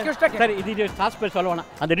 அக்யூஸ்டா. சரி இது சாஸ் பேர் சொல்லுவானா?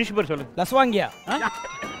 அந்த டிஷ் பேர் சொல்லு. லஸ்வாங்கியா.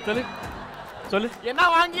 சொல்லு. என்ன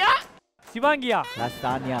வாங்கியா? சிவாங்கியா.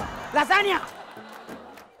 லசானியா.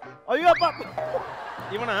 ஐயோ அப்பா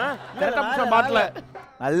இவனா கரெக்ட்டா புடிச்ச பாட்டில.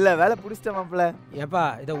 நல்ல வேலை புடிச்ச மாப்ள. ஏப்பா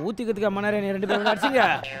இத ஊத்திக்கிறதுக்கு அம்மனரே நீ ரெண்டு பேரும் அடிச்சீங்க.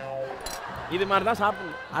 இது மாதிரி தான்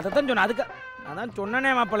சாப்பிடணும். அத தான் சொன்ன. அதுக்கு அதான்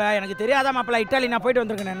சொன்னனே மாப்ள. எனக்கு தெரியாதா மாப்ள. இத்தாலி நான் போயிட்டு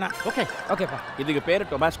வந்திருக்கேன். என்ன ஓகேப்பா. இதுக்கு பேரு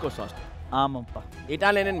டொபாஸ்கோ சாஸ். ஆமாப்பா.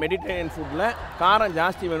 இட்டாலியன் அண்ட் மெடிட்டரேனியன் ஃபுட்ல காரம்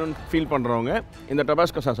ஜாஸ்தி வேணும்னு ஃபீல் பண்றவங்க இந்த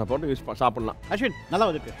டொபாஸ்கோ சாஸை போட்டு சாப்பிடலாம். அஸ்வின் நல்லா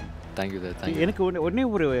வந்துருக்கு. Thank you sir. எனக்கு ஒன்னே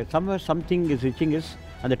ஒரு சம்திங் இஸ் ரிச்சிங் இஸ்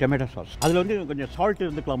அந்த டொமேட்டோ சாஸ். அதில் வந்து கொஞ்சம் சால்ட்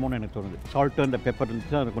இருந்துக்கலாமோன்னு எனக்கு தோணுது. சால்ட்டு அந்த பெப்பர்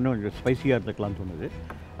இருந்துச்சு அது கொஞ்சம் ஸ்பைசியாக இருந்துக்கலாம்னு தோணுது.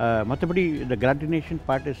 மற்றபடி இந்த கிராட்டினேஷன்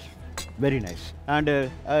part is very nice. And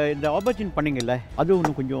இந்த ஆப்பர்ச்சுன் பண்ணிங்கல்ல அது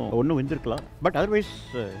ஒன்றும் வெந்திருக்கலாம். பட் அதர்வைஸ்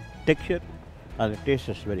டெக்ஸ்சர் அது taste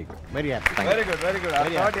is very good. Very happy. Very good.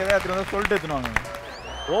 ஏதாவது சொல்லிட்டு எடுத்துவாங்க.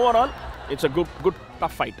 Overall it's a good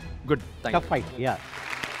tough fight. Good. Tough fight. Yeah.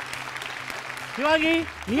 Shivangi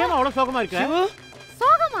நீ ஏன் அவ்வளவு சோகமா இருக்க?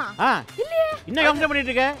 சோகமா? இல்லையே. என்ன யோசனை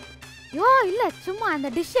பண்ணிட்டு இருக்க? இல்ல சும்மா அந்த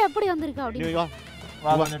டிஷ் எப்படி வந்திருக்கு அப்படி.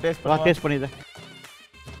 வா கொஞ்சம் டேஸ்ட் பண்ணிடு.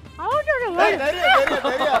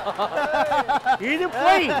 இது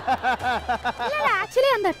போய் இல்ல ஆக்சுவலி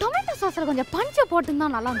அந்த டொமேட்டோ சாஸ்ல கொஞ்சம் பஞ்ச் போட்டுனா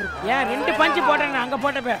நல்லா இருந்திருக்கும். ஏன் ரெண்டு பஞ்ச் போட்டேன் அங்க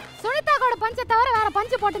போட்டப்ப. சுனிதாவோட பஞ்சை தவிர வேற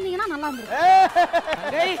பஞ்ச் போட்டுனீங்கன்னா நல்லா இருந்திருக்கும்.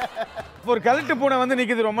 டேய் ஒரு கலட்டு பூனை வந்து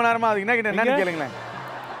நிக்குது ரொம்ப நேரமா. அதுக்கு என்னன்னு கேளுங்களேன்.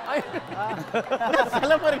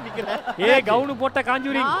 கவுனு போட்ட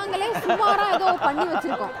காஞ்சூரி. நாங்களே சுமாரா ஏதோ பண்ணி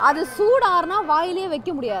வச்சிருக்கோம். அது சூடாறனா வாயிலே வைக்க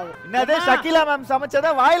முடியாது. என்னது ஷகிலா மேம் சமைச்சத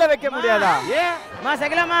வாயில வைக்க முடியாதா?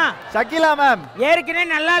 ஷகிலா மேம் ஏற்கனவே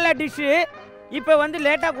நல்லா இல்ல டிஷ். இப்போ வந்து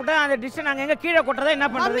லேட்டா கூட்ட அந்த டிஷ் நாங்க எங்க கீழே கொட்டறத என்ன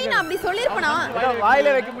பண்றது? மம்மி நான் அப்படி சொல்லிருப்பனா? வாயில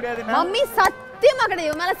வைக்க முடியாதுன்னா மம்மி சத்தியமா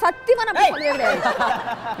கிடையாது. மேல சத்தியமா நான் அப்படி சொல்லவே கிடையாது.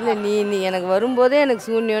 இல்ல நீ எனக்கு வரும்போதே எனக்கு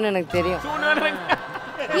சூன்யம்னு எனக்கு தெரியும்.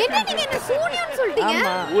 என்ன நீங்க என்ன சூன்யம்னு சொல்லிட்டீங்க?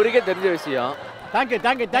 ஊருக்கே தெரிஞ்ச விஷயம்.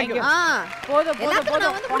 Thank you. போதும்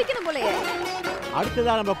நான் வந்து முடிக்கணும் போலயே.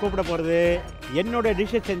 அடுத்ததா நம்ம கூப்பிட போறது என்னோட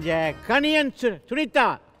டிஷ் செஞ்ச கனியன் சுனிதா.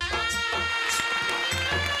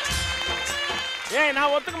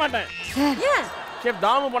 நான் ஒத்துக்க மாட்டேன். ஷெஃப்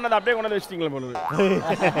தாமு பண்ணத அப்படியே கொண்டு வந்து வச்சிட்டீங்களே போலுது.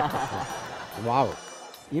 வாவ்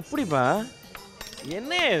எப்படிப்பா?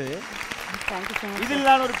 என்ன இது? இதில்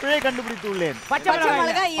நான் ஒரு பிழை கண்டுபிடித்து உள்ளேன். பச்சை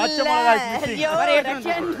மிளகாய்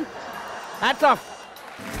ஹேட்ஸ் ஆஃப்.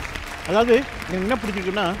 அதாவது எனக்கு என்ன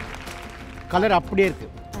பிடிச்சிருக்குன்னா கலர் அப்படியே இருக்கு.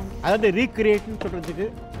 அதாவது ரீக்ரியேஷன் சொல்றதுக்கு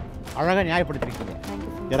அழகாக நியாயப்படுத்திருக்கீங்க.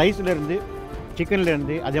 ரைஸ்ல இருந்து சிக்கன்ல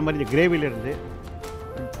இருந்து அதே மாதிரி இந்த கிரேவில இருந்து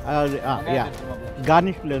அதாவது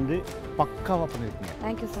கார்னிஷ்ல இருந்து பக்காவா பண்ணிருக்கீங்க.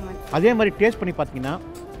 Thank you so much. அதே மாதிரி டேஸ்ட் பண்ணி பார்த்தீங்கன்னா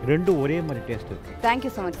ரெண்டும் ஒரே மாதிரி டேஸ்ட் இருக்கு. Thank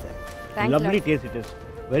you so much sir. Thank you. Lovely taste it is.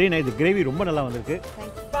 Very nice. The gravy ரொம்ப நல்லா வந்திருக்கு.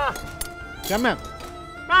 Thank you. செம்ம.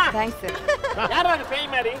 Thanks sir. யாரா பேய்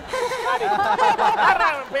மாதிரி? யாரா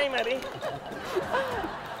பேய் மாதிரி?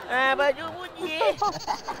 Baaju முஜி.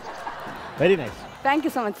 Very nice. Thank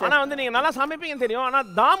you so much sir. ஆனா வந்து நீங்க நல்லா சமைப்பீங்கன்னு தெரியும். ஆனா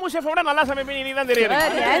தாமு ஷெஃபோட நல்லா சமைப்பீங்க நீ தான் தெரியுது.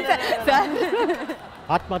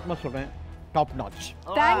 ஆத்மாத்மா சொல்றேன். Top notch.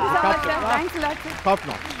 Thank you so much sir. Thanks a lot sir. Top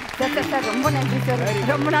notch. Sir ரொம்ப நன்றி sir.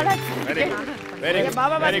 ரொம்ப நாளா. Very good.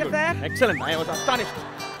 Baba Very good. sir. Excellent. I was astonished.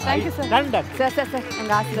 Thank you sir. Done. Sir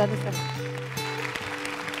எங்க ஆசீர்வாதம் sir.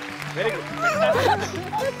 Very good.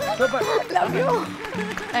 Super. Love you.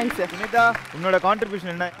 Thanks sir. Sunita உன்னோட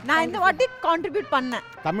contribution என்ன? நான் இந்த வாட்டி கான்ட்ரிபியூட் பண்ணேன்.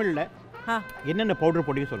 தமிழ்ல என்னென்ன பவுடர்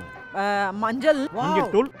போட்டீங்க சொல்லுங்க. மஞ்சள்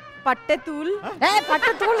தூள் பட்டைத்தூள்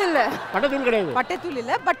பட்டைத்தூள் இல்ல பட்டைத்தூள் கிடையாது பட்டைத்தூள்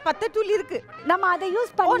இல்ல பட் பட்டைத்தூள் இருக்கு நம்ம அதை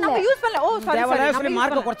யூஸ் பண்ணல நம்ம யூஸ் பண்ணல சாரி சொல்லி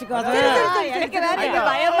மார்க்க குறைச்சிக்காத எனக்கு வேற இங்க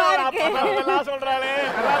பயமா இருக்கு எல்லாம் சொல்றாளே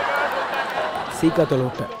சீக்கா தூள்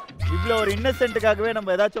விட்ட இவ்ளோ ஒரு இன்னசென்ட்காகவே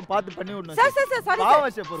நம்ம ஏதாச்சும் பார்த்து பண்ணி விடணும் சார் சாரி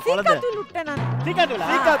பாவம் ஒரு குழந்தை தூள் விட்டேன் நான் சீக்கா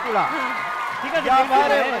தூளா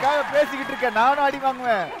பேசிக்கிட்டு இருக்கேன் நானும் அடி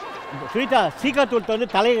வாங்குவேன் ஸ்வீட்டா சீக்கா தூள் வந்து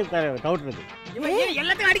தலையை தவிர்றது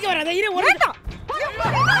எல்லாத்தையும் அடிக்க வராத இரு ஒரு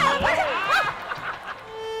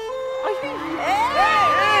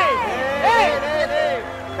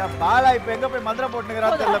பாலா இப்ப எங்க போய் மந்திரம்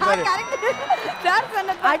போட்டுங்கறான்னு தெரியல பாரு சார்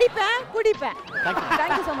சொன்ன அடிப்பேன் குடிப்பேன்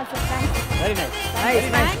Thank you so much sir thank you very nice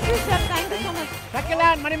thank you sir thank you so much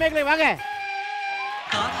சக்கலான் Manimekalai வாங்க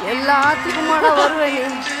எல்லாத்துக்குமாடா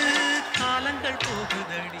வருவேன்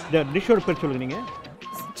இந்த டிஷ்ஷோட பேர் சொல்லுங்க நீங்க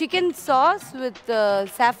chicken sauce with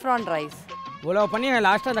saffron rice இவ்வளோ பண்ணி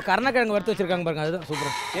லாஸ்ட்டாக அந்த கருணக்கிழங்கு வறுத்து வச்சிருக்காங்க பாருங்க அதுதான்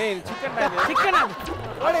சூப்பர் ஏய் சிக்கன்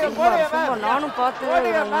நானும் பார்த்து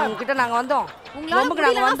உங்ககிட்ட நாங்க வந்தோம் உங்களால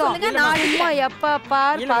நாங்க வந்தோம் சொல்லுங்க நான் சும்மா எப்ப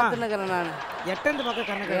பார் பார்த்துனுக்கிறேன் நான் எட்டந்து பக்கம்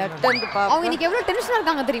கருணக்கிழங்கு எட்டந்து பாப்பேன் அவங்க இன்னைக்கு எவ்வளவு டென்ஷனா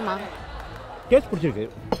இருக்காங்க தெரியுமா டேஸ்ட் பிடிச்சிருக்கு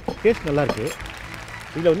டேஸ்ட் நல்லா இருக்கு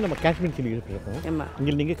இதில் வந்து நம்ம காஷ்மீர் சில்லி யூஸ் பண்ணிருக்கோம்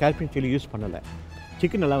இங்கே நீங்கள் காஷ்மீர் சில்லி யூஸ் பண்ணலை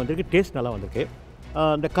சிக்கன் நல்லா வந்திருக்கு டேஸ்ட் நல்லா வந்திருக்கு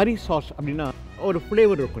இந்த கறி சாஸ் அப்படின்னா ஒரு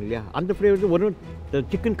ஃப்ளேவர் இருக்கும் இல்லையா அந்த ஃப்ளேவர் ஒரு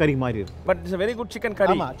சிக்கன் கறி மாதிரி இருக்கு but it's a very good chicken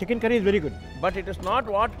curry ஆமா சிக்கன் கறி is very good but it is not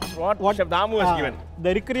what chef Damu has given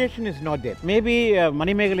the recreation is not there maybe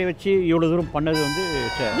Manimekalai வச்சு இவ்வளவு தூரம் பண்ணது வந்து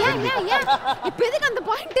ஏன் இப்போ எதுக்கு அந்த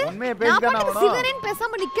பாயிண்ட் உண்மையை பேசிதானே ஆவணும் சிவரேன்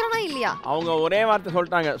பேசாம நிக்கறனா இல்லையா அவங்க ஒரே வார்த்தை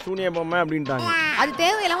சொல்லிட்டாங்க சூனிய பொம்மை அப்படின்ட்டாங்க அது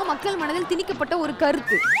தேவையில்லாம மக்கள் மனதில் திணிக்கப்பட்ட ஒரு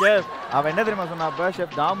கருத்து ஷெஃப் அவ என்ன தெரியுமா சொன்னாப்ப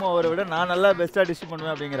ஷெஃப் தாமு அவரை விட நான் நல்லா பெஸ்டா டிஷ்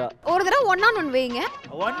பண்ணுவேன் அப்படிங்கறா ஒரு தடவை 1 on 1 வைங்க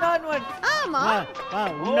 1 on 1 ஆமா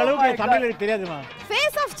உன்னளவுக்கு சமையல் எனக்கு தெரியாதுமா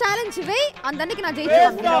ஃபேஸ் ஆஃப் சேலஞ்ச் வை அந்த அன்னைக்கு நான்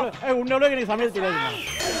ஜெயிச்சேன் உன்னளவுக்கு எனக்கு சமையல் தெரியாதுமா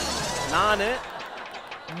நான்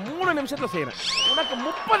 3 நிமிஷத்துல செய்றேன் உனக்கு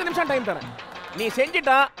 30 நிமிஷம் டைம் தரேன் நீ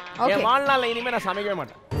செஞ்சிட்டா என் வாழ்நாள்ல இனிமே நான் சமைக்கவே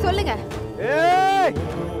மாட்டேன் சொல்லுங்க ஏய்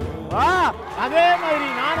வா அதே மாதிரி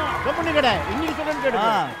நானும் கம்பெனி கடை இன்னைக்கு சொல்றேன்னு கேடு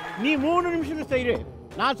நீ 3 நிமிஷத்துல செய்யற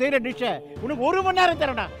நான் செய்யற டிஷ் உனக்கு 1 மணி நேரம்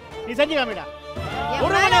தரேன்டா நீ செஞ்சு காமிடா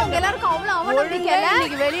ஒரு மணி நேரம் எல்லாருக்கும் அவ்வளவு அவநம்பிக்கை இல்ல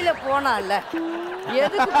இன்னைக்கு வெளியில போனால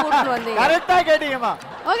எதுக்கு கூட்டி வந்தீங்க கரெக்ட்டா கேட்டீங்கம்மா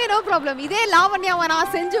ஓகே நோ ப்ராப்ளம் இதே லாவண்யாவை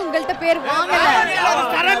நான் செஞ்சு உங்கள்ட்ட பேர் வாங்கல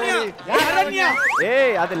சரண்யா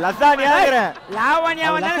ஏய் அது லசானியாங்கற லாவண்யா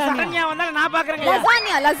வந்தாலும் சரண்யா வந்தாலும் நான்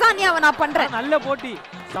பாக்குறேன் லசானியாவை நான் பண்றேன் நல்ல போட்டி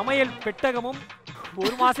சமையல் பெட்டகமும்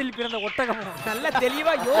ஒரு மாசத்தில் பிறந்த ஒட்டகமும் நல்ல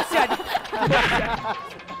தெளிவா யோசிச்சு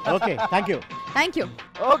okay thank you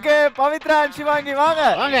okay Pavithra and Shivangi வாங்க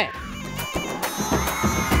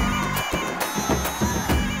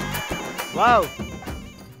wow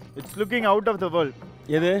it's looking out of the world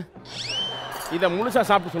எது இத முழுசா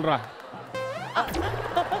சாப்பிட்டு சொல்றா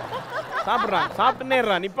சாப்பிடுறா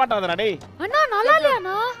சாப்பிட்டுனேறா நிப்பாட்டாதடா டேய் அண்ணா நல்லா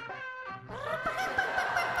இல்லையாண்ணா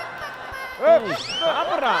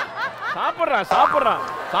சாப்பிடுறா சாப்பிடுறா சாப்பிடுறா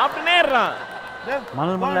சாப்பிட்டுனேறா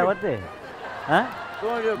மனமல்ல வந்து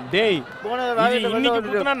டேய் இன்னைக்கு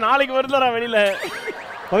குத்துனா நாளைக்கு வருதுடா வெளியில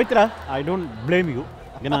Pavithra I don't blame you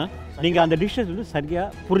ஏன்னா நீங்க அந்த டிஷ்ஷஸ் வந்து சரியா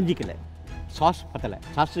புரிஞ்சிக்கல சாஸ் பத்தலை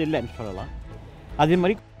சாஸ் இல்லைன்னு சொல்லலாம் அதே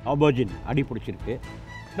மாதிரி ஆபர்ஜின் அடி பிடிச்சிருக்கு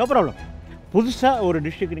நோ ப்ராப்ளம் புதுசாக ஒரு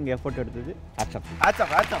டிஷ்ஷுக்கு நீங்கள் எஃபர்ட் எடுத்தது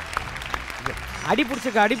அடி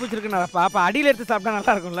பிடிச்சிருக்கு நான் பாப்பா அடியில் எடுத்து சாப்பிட்டா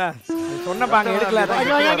நல்லா இருக்கும்ல சொன்னப்பாங்க எடுக்கல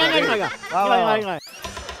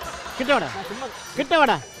கிட்ட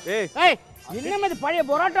வாடா ஏய் என்ன இது பழைய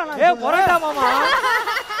பரோட்டா பரோட்டா மாமா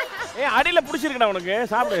அடியில பிடிச்சிருக்குடா உனக்கு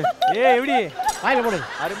சாப்பிடு எப்படி வாயில போடு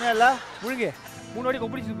அருமையா இல்ல முழுங்க 3 வாட்டி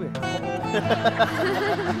கொப்படி சூப்பு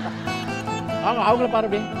அவங்கள பாரு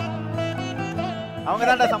அப்படியே அவங்க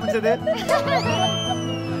தான்டா சமைச்சது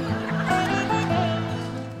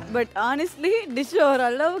பட் ஆனஸ்ட்லி டிஷ்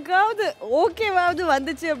ஓரளவுக்காவது ஓகேவாவது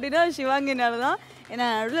வந்துச்சு அப்படின்னா சிவாங்கினால தான் ஏன்னா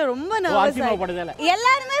நடுவில் ரொம்ப நர்வஸ்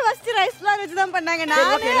எல்லாருமே ஃபர்ஸ்ட் ரைஸ் ஃப்ளவர் வச்சு தான் பண்ணாங்க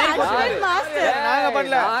நாங்க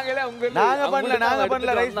பண்ணல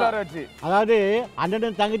ரைஸ் ஃப்ளவர் வச்சு அதாவது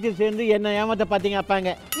அண்ணன் தங்கச்சி சேர்ந்து என்ன ஏமாத்த பாத்தீங்க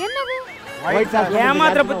அப்பாங்க என்னது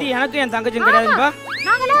ஏமாத்திர பத்தி எனக்கு என் தங்கச்சியும் கிடையாதுப்பா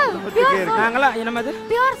நாங்களா என்னது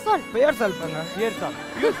பியூர் சால்ட் பியூர்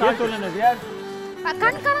சால்ட் என்னது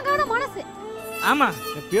கண் கலங்காத மனசு ஆமா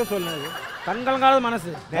பியூர் சால்ட் என்னது கண் கலங்காத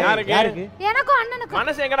மனசு யாருக்கு எனக்கும் அண்ணனுக்கு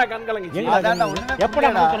மனசு எங்கடா கண் கலங்கிச்சு எப்படா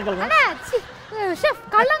கண் கலங்க அண்ணா ஷெஃப்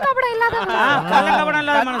கள்ளங்கபடம் இல்லாத கள்ளங்கபடம்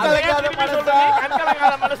இல்லாத மனசு கண்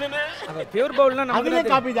கலங்காத மனசுன்னு அது பியூர் பவுல்னா நமக்கு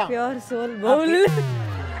காப்பி தான் பியூர் சோல் பவுல்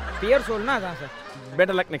பியூர் சோல்னா அதான் sir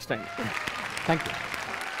better luck next time thank you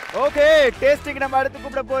okay tasting நம்ம அடுத்து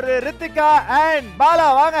கூப்பிட போறது ரித்திகா அண்ட் பாலா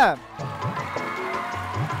வாங்க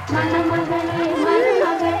மணமகளே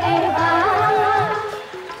மருமகளே வா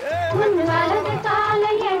உன் வலது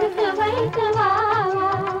காலை எடுத்து வைத்து வா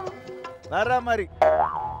வேற மாதிரி.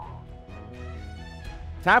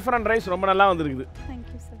 சாஃப்ரான் ரைஸ் ரொம்ப நல்லா வந்திருக்குது.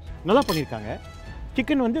 நல்லா பண்ணியிருக்காங்க.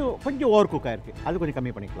 சிக்கன் வந்து கொஞ்சம் ஓவர் குக் ஆயிருக்கு, அது கொஞ்சம்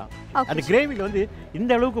கம்மி பண்ணிக்கலாம். அந்த கிரேவியில் வந்து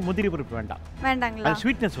இந்த அளவுக்கு முந்திரி பருப்பு வேண்டாம், வேண்டாங்களா? அது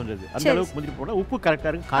ஸ்வீட்னஸ் வந்தது, அந்த அளவுக்கு முந்திரி போட உப்பு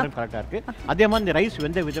கரெக்டாக இருக்கு, காரம் கரெக்டாக இருக்கு. அதே மாதிரி இந்த ரைஸ்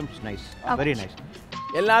வெந்த விதம் நைஸ், வெரி நைஸ்.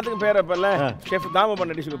 எல்லாத்துக்கும் பேர் வைப்பல, ஷெஃப் தாம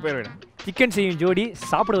பண்ண டிஷ்ஷுக்கு பேர் வேணும். சிக்கன் செய்யும் ஜோடி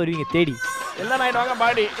சாப்பிட வருவீங்க தேடி. எல்லாம் ஆயிடுவாங்க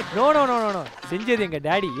பாடி. நோ நோ நோ நோ செஞ்சது எங்க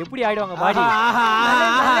டாடி, எப்படி ஆயிடுவாங்க பாடி?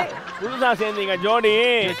 புதுசா சேர்ந்தீங்க ஜோடி,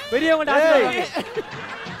 பெரியவங்க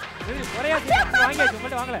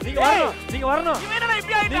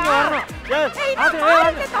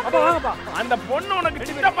அந்த பொண்ணு உனக்கு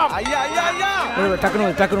சித்தப்பா. ஐயா ஐயா ஐயா டக்குனு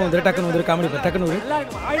வந்து காமெடி டக்குனு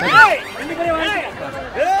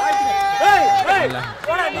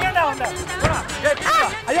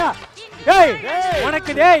ஐயா. ஏய்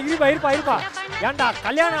உனக்கு டேய் இருப்பா ஏன்டா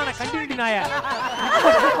கல்யாணம் ஆன கண்டினியூட்டி நாயா?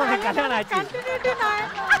 கல்யாணம் ஆச்சு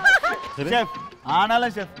ஷெஃப்.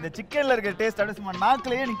 ஆனாலும் ஷெஃப் இந்த சிக்கன்ல இருக்க டேஸ்ட் அப்படியே சும்மா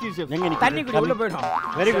நாக்குலயே நிக்குது ஷெஃப். தண்ணி குடி உள்ள போய்டும்.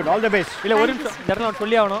 Very good, all the best. இல்ல ஒரு நிமிஷம் இதெல்லாம்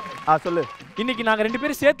சொல்லி ஆகணும். சொல்லு. இன்னைக்கு நாங்க ரெண்டு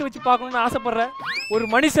பேரும் சேர்த்து வச்சு பார்க்கணும்னு ஆசைப்படுறேன் ஒரு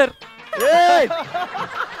மனுஷர். ஏய்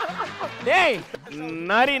டேய்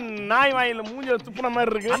நரி நாய் வாயில மூஞ்சில துப்புன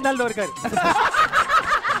மாதிரி இருக்கு. அந்த ஆளு இருக்காரு.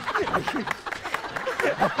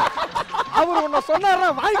 அவர் உன்ன சொன்னாரா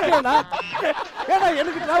வாங்கிக்கேடா. ஏடா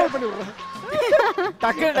எனக்கு டிராவல் பண்ணி விடுற.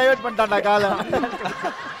 டக்கே டைவர்ட் பண்ணிட்டான்டா காலம்.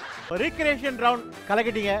 ரீக்ரியேஷன் ரவுண்ட்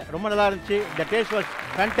கலக்கிட்டீங்க, ரொம்ப நல்லா இருந்துச்சு. The taste was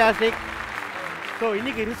fantastic. So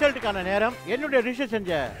இன்னைக்கு ரிசல்ட்டுக்கான நேரம். என்னுடைய ரிசல்ட்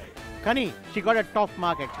செஞ்ச கனி she got a top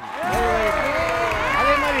mark actually.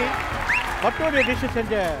 அதே மாதிரி பட்டோடைய டிஷ்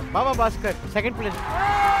செஞ்ச Baba Bhaskar second place.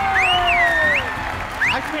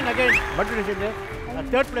 Ashwin again பட்டோடைய செஞ்சு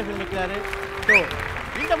தேர்ட் பிளேஸில் நிற்கிறாரு. ஸோ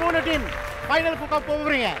இந்த 3 டீம் ஃபைனல் குக்கா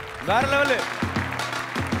போகிறீங்க. வேற லெவலு.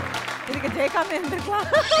 இதுக்கு ஜெயிக்காம இருந்திருக்கலாம்.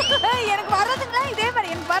 எனக்கு வர்றதுங்களா இதே மாதிரி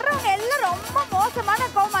எனக்கு வர்றவங்க எல்லாம் ரொம்ப மோசமான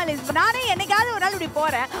கோமாளிஸ். நானே என்னைக்காவது ஒரு நாள் இப்படி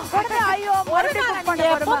போறேன், உடனே ஐயோ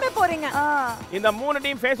மறுபடியும் போறீங்க. இந்த 3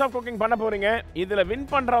 டீம் ஃபேஸ் ஆஃப் குக்கிங் பண்ண போறீங்க. இதுல வின்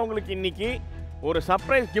பண்றவங்களுக்கு இன்னைக்கு ஒரு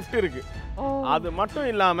சர்ப்ரைஸ் gift இருக்கு. அது மட்டும்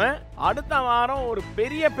இல்லாம அடுத்த வாரம் ஒரு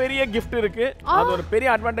பெரிய gift இருக்கு. அது ஒரு பெரிய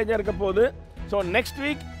அட்வான்டேஜா இருக்க போகுது. So next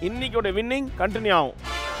week இன்னைக்கோட winning continue ஆகும்.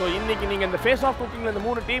 ஸோ இன்னைக்கு நீங்க இந்த ஃபேஸ் ஆஃப் குக்கிங்ல இந்த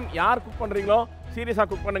 3 டீம் யார் குக் பண்றீங்களோ சீரியஸா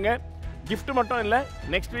குக் பண்ணுங்க. gift மட்டும் இல்ல,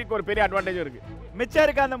 நெக்ஸ்ட் வீக் ஒரு பெரிய அட்வான்டேஜ் இருக்கு. மிச்சம்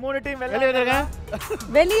இருக்க அந்த 3 டீம்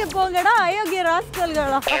வெளிய போங்கடா அயோக்கிய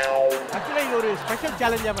ராஸ்கல்களா. ஆக்சுவலி இது ஒரு ஸ்பெஷல்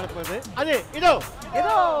சேலஞ்சா மேல போகுது. அது இதோ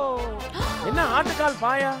என்ன ஆட்டுக்கால்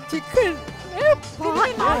பாயா சிக்கன்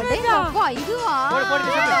அப்பா இதுவா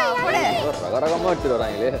ரகரகமா எடுத்துட்டு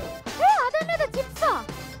வராங்களே. அது என்னது சிப்ஸா?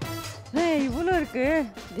 இவ்வளவு இருக்கு,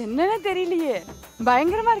 என்னன்னு தெரியலையே,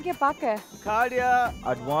 பயங்கரமா இருக்கே பாக்க. கார்டியா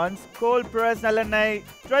அட்வான்ஸ் கோல்ட் பிரஸ் நல்லெண்ணெய்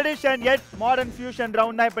tradition yet modern fusion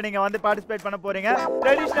round தான் இப்போ நீங்க வந்து பார்ட்டிசிபேட் பண்ண போறீங்க.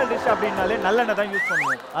 ட்ரெடிஷனல் டிஷ் அப்படினாலே நல்லெண்ணெய் தான் யூஸ்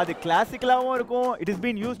பண்ணுவோம். அது கிளாசிக்கலாவும் இருக்கும். It is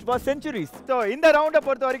been used for centuries. So இந்த ரவுண்டை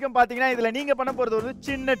பொறுத்த வரைக்கும் பாத்தீங்கன்னா இதுல நீங்க பண்ண போறது ஒரு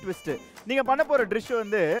சின்ன ட்விஸ்ட். நீங்க பண்ண போற டிஷ்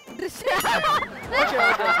வந்து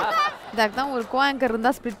இதுக்கு தான் ஒரு கோஆங்கர்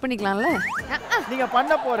இருந்தா ஸ்ப்ளிட் பண்ணிக்கலாம்ல. நீங்க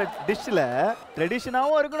பண்ண போற டிஷ்ல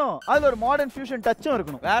ட்ரெடிஷனாவும் இருக்கணும், அதுல ஒரு மாடர்ன் ஃபியூஷன் டச்சும்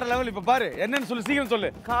இருக்கணும். வேற லெவல். இப்ப பாரு என்னன்னு சொல்லு, சீக்கிரம் சொல்லு.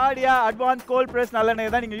 கார்டியா அட்வான்ஸ் கோல்ட் பிரஸ்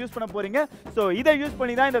நல்லெண்ணெய் தான் நீங்க யூஸ் பண்ண போறீங்க. சோ இதை யூஸ்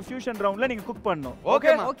பண்ணி தான் இந்த ஃபியூஷன் ரவுண்ட்ல நீங்க குக் பண்ணனும்.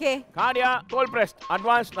 Okay. Cardia gold press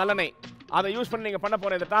advance நல்லெண்ணெய் அதை யூஸ் பண்ணி நீங்க பண்ண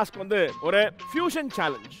போற இந்த டாஸ்க் வந்து ஒரு ஃபியூஷன்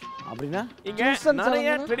சேலஞ்ச். அப்படினா இங்க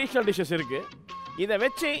நிறைய ட்ரெடிஷனல் டிஷஸ் இருக்கு. இதை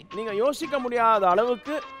வச்சு நீங்க யோசிக்க முடியாத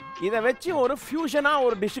அளவுக்கு இதை வச்சு ஒரு ஃபியூஷனா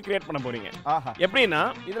ஒரு டிஷ் கிரியேட் பண்ண போறீங்க. எப்படின்னா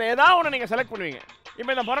இதுல ஏதாவது ஒன்று நீங்க செலக்ட் பண்ணுவீங்க.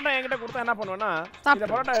 இப்போ இந்த பரோட்டா என்கிட்ட கொடுத்தா என்ன பண்ணுவேன்னா, இந்த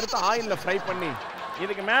பரோட்டா எடுத்து ஆயில்ல ஃப்ரை பண்ணி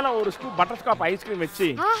இதுக்கு மேல ஒரு ஸ்கூப் பட்டர்ஸ்காப் ஐஸ்கிரீம் வச்சு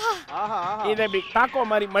இதை இப்படி டாக்கோ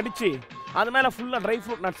மாதிரி மடிச்சு அது மேல ஃபுல்லா ட்ரை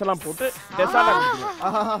ஃப்ரூட் நட்ஸ் எல்லாம் போட்டு டெசர்ட்டா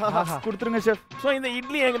கொடுத்துருங்க ஷெஃப். ஸோ இந்த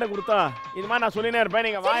இட்லி என்கிட்ட கொடுத்தா இது மாதிரி நான் சொல்லினே இருப்பேன்,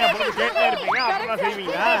 நீங்க வாயை போட்டு கேட்டே இருப்பீங்க, அப்புறம்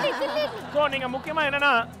செய்வீங்க. ஸோ நீங்க முக்கியமா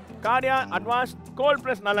என்னன்னா கார்டியா அட்வான்ஸ் கோல்ட்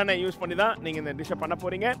பிரஸ் நல்லெண்ணெய் யூஸ் பண்ணி தான் நீங்க இந்த டிஷ்ஷை பண்ண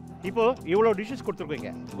போறீங்க. இப்போ இவ்வளவு டிஷ்ஷஸ்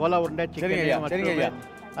கொடுத்துருக்கீங்க, கோலா உருண்டை, சிக்கன்,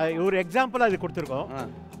 ஒரு எக்ஸாம்பிளா இது கொடுத்துருக்கோம்.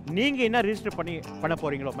 நீங்க என்ன ரெஜிஸ்டர் பண்ண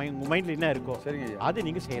போறீங்களோ உங்க மைண்ட்ல என்ன இருக்கோ அது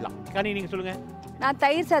நீங்க செய்யலாம். கனி நீங்க சொல்லுங்க. நான்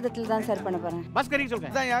தயிர் சாதத்துல தான் சார் பண்ண போறேன். பாஸ்கர் நீங்க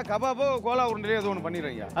சொல்லுங்க. அதான் கபாபோ கோலா உருண்டையில ஏதோ ஒன்று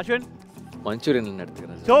பண்ணிடுறீங்க. அஸ்வின் மஞ்சூரியன்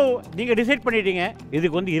எடுத்துக்கிறேன். ஸோ நீங்க டிசைட் பண்ணிட்டீங்க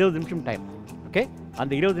இதுக்கு வந்து 20 நிமிஷம் டைம். ஓகே,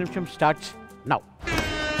 அந்த 20 நிமிஷம் ஸ்டார்ட்ஸ் நவ்.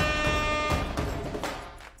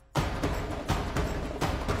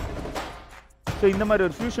 ஸோ இந்த மாதிரி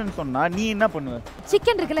ஒரு ஃபியூஷன் சொன்னா நீ என்ன பண்ணுவ?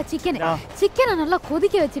 சிக்கன் இருக்குல்ல, சிக்கனை நல்லா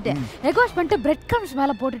கொதிக்க வச்சுட்டு எக் வாஷ் பண்ணிட்டு பிரெட் கிரம்ஸ்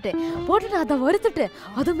மேல போட்டுட்டு அதை வறுத்துட்டு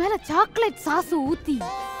அது மேல சாக்லேட் சாஸ் ஊத்தி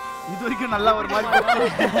இது வரைக்கும் நல்லா ஒரு மாதிரி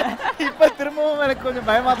இப்போ திரும்பவும் எனக்கு கொஞ்சம்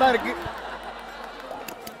பயமாக தான் இருக்கு.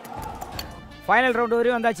 ஃபைனல் ரவுண்ட்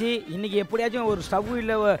வரையும் வந்தாச்சு. இன்னைக்கு எப்படியாச்சும் ஒரு ஸ்டவ்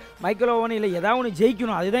இல்லை மைக்ரோ ஓவன் இல்லை ஏதாவது ஒன்று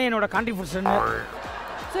ஜெயிக்கணும். அதுதான் என்னோட கான்ட்ரிபியூஷன்.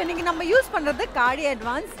 ஸோ இன்னைக்கு நம்ம யூஸ் பண்ணுறது காடி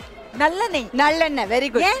அட்வான்ஸ் நல்லெண்ணெய். நல்லெண்ணெய் வெரி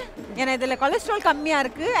குட். ஏன்னா இதில் கொலஸ்ட்ரால் கம்மியாக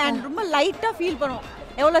இருக்குது அண்ட் ரொம்ப லைட்டாக ஃபீல் பண்ணுவோம்.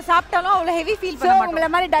 எவ்வளோ சாப்பிட்டாலும் அவ்வளோ ஹெவி ஃபீல் பண்ண மாட்டோம். உங்களை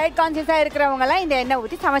மாதிரி டயட் கான்சியஸாக இருக்கிறவங்கலாம் இந்த எண்ணெய்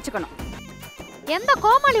ஊற்றி சமைச்சுக்கணும். எந்த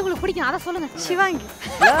கோமாளி உங்களுக்கு பிடிக்கும் அதை சொல்லுங்க. சிவாங்கி.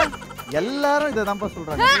 எல்லாரும் இதை தான்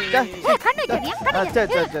சொல்றாங்க.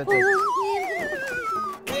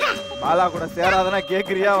 பாலா கூட சேராதனா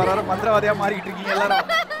கேக்குறியா? வர மந்திரவாதியா மாறிக்கிட்டு இருக்கீங்க எல்லாரும்.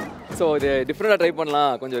 ஸோ இது டிஃப்ரெண்டாக ட்ரை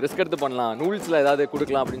பண்ணலாம், கொஞ்சம் ரிஸ்க் எடுத்து பண்ணலாம், நூல்ஸில் ஏதாவது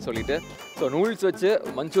கொடுக்கலாம் அப்படின்னு சொல்லிட்டு ஸோ நூல்ஸ் வச்சு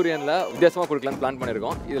மஞ்சூரியனில் வித்தியாசமாக கொடுக்கலான்னு பிளான்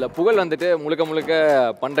பண்ணியிருக்கோம். இதில் புகழ் வந்துட்டு முழுக்க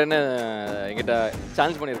பண்ணுறேன்னு எங்கிட்ட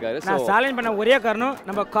சேலஞ்ச் பண்ணியிருக்காரு. நான் சேலஞ்ச் பண்ண ஒரே காரணம்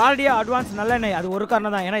நம்ம கார்டியா அட்வான்ஸ் நல்லெண்ணெய், அது ஒரு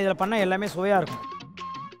காரணம் தான். ஏன்னா இதில் பண்ண எல்லாமே சுவையாக இருக்கும்.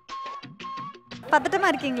 பதட்டமா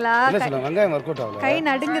இருக்கீங்களா? வெங்காயம் ஒர்க் அவுட் ஆகல. கை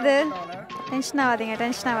நடுங்குது. டென்ஷன்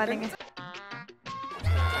ஆகாதீங்க.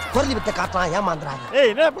 குறைஞ்சி விட்ட காட்டா ஏமாந்துறாங்க. ஏய்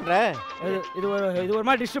என்ன பண்ற? இது ஒரு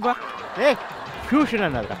மாதிரி டிஷ்ஷுப்பா. ஏய் ஃபியூஷன்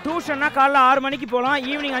என்னடா? டியூஷன்னா காலைல 6 மணிக்கு போகலாம்,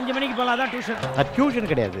 ஈவினிங் 5 மணிக்கு போகலாம். அதான் டியூஷன். டியூஷன்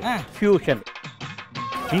கிடையாது, ஃபியூஷன்.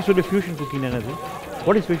 நீ சொல்லு ஃபியூஷன் குக்கிங் என்னது?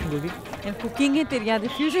 What is fusion cooking? எனக்கு குக்கிங்கே தெரியாது.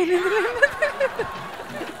 ஃபியூஷன்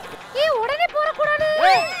ஏய் உடனே போற கூடாது.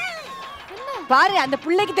 பாரு அந்த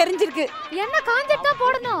புள்ளைக்கு தெரிஞ்சிருக்கு. என்ன கான்செப்ட் தான்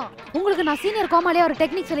போடணும். உங்களுக்கு நான் சீனியர் கோமாளியா ஒரு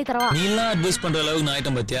டெக்னிக் சொல்லி தரவா? நீலாம் அட்வைஸ் பண்ற அளவுக்கு நான்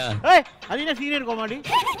ஐட்டம் பாத்தியா? ஏய் அது என்ன சீனியர் கோமாளி?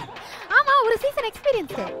 ஆமா ஒரு சீசன்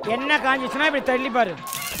எக்ஸ்பீரியன்ஸ். என்ன காஞ்சிச்சுனா இப்படி தள்ளி பாரு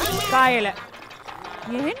காயல.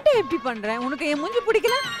 ஏன்டா இப்படி பண்ற? உனக்கு என் மூஞ்சி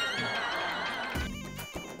பிடிக்கல?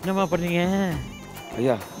 என்னமா பண்ணீங்க?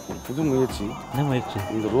 ஐயா புது முயற்சி. என்ன முயற்சி?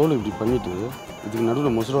 இந்த ரோல் இப்படி பண்ணிட்டு இதுக்கு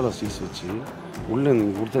நடுவில் மொசரோலா சீஸ் வச்சு உள்ள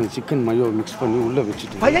நீங்க கொடுத்த அந்த சிக்கன் மயோ மிக்ஸ் பண்ணி உள்ள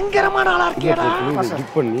வச்சுட்டு பயங்கரமான ஆளா இருக்கீடா.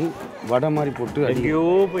 டிப் பண்ணி வடை மாதிரி போட்டு ஐயோ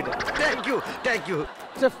போய்ட்டு. Thank you.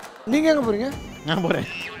 செஃப் நீங்க எங்க போறீங்க? நான் போறேன்.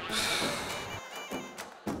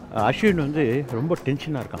 அஸ்வின் வந்து ரொம்ப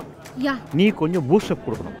டென்ஷனா இருக்கான். யா நீ கொஞ்சம் பூஸ்ட் அப்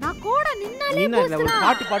கொடுக்கணும். நான் கூட நின்னாலே ஒரு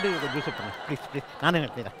பாட்டு பூஸ்ட் அப் பண்ணு ப்ளீஸ் ப்ளீஸ். நானே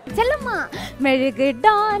நினைக்கிறேன். செல்லம்மா மெழுகு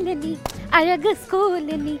டாலனி அழகு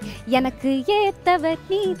ஸ்கூலனி எனக்கு ஏத்தவ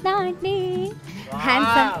நீ தானே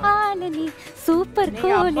ஹேண்ட்ஸம் ஆலனி சூப்பர்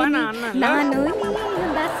கூலனி நானு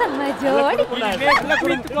நீயும் தான் செம்ம ஜோடி.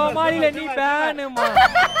 கோமாளில நீ பேனுமா.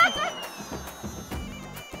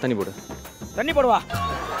 தண்ணி போடு. தண்ணி போடுவா.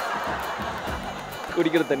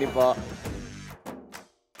 குடிக்கிற தண்ணிப்பா.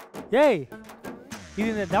 ஏய் இது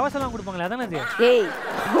இந்த தவசலாம் கொடுப்பாங்களே அதானே இது? ஏய்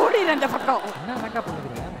ஓடி அந்த பக்கம். என்ன மேக்கப்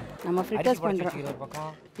பண்ணுறீங்க? நம்ம ஃபிட்டஸ் பண்றோம்.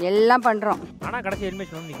 எல்லாம் பண்றோம். ஆனா கடைசி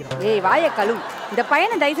எலிமினேஷன் வந்து நிக்கிறோம். ஏய் வாயை கழுவு. இந்த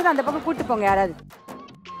பையனை தயவுசெய்து அந்த பக்கம் கூட்டி போங்க யாராவது.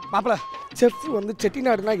 மாப்ள செஃப் வந்து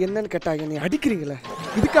செட்டிநாடுனா என்னன்னு கேட்டாங்க. நீ அடிக்கிறீங்களே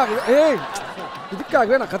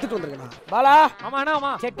இதுக்காகவே நான் கத்துட்டு வந்திருக்கேன். பாலா ஆமா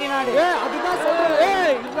செட்டிநாடு. அதுதான்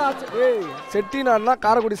சொல்றேன். செட்டிநாடுனா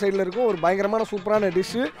காரைக்குடி சைடுல இருக்கும் ஒரு பயங்கரமான சூப்பரான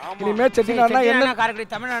டிஷ். இனிமே செட்டிநாடுனா என்ன? காரைக்குடி.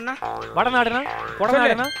 தமிழ்நாடுனா வடநாடுனா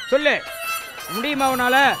கொடநாடுனா சொல்லு.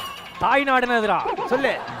 முடியுமாவனால தாய் நாடுனதுடா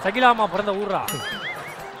சொல்லு. சகிலாமா பிறந்த ஊர்ரா.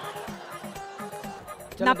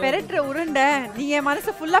 நான் பெரட்ற உருண்டை நீ என்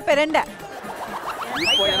மனசு ஃபுல்லா பெரண்ட.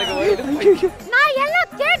 நான்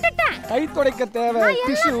எல்லாம் கேட்டுட்டேன். கை துடைக்க தேவை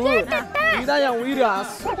டிஷ்யூ. இதான் என் உயிர்.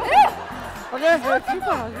 Okay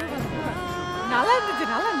super. நல்லா இருந்துச்சு.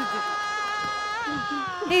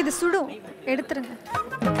 ஏய் இது சுடும் எடுத்துருங்க.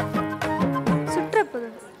 சுற்றப்பது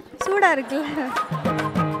சூடா இருக்குல்ல.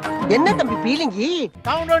 என்ன தம்பி பீலிங்கி?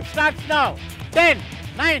 Countdown starts now. 10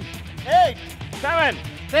 9 8 7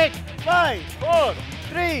 6 5 4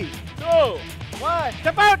 3 2 1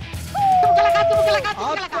 step out.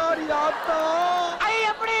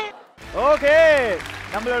 Okay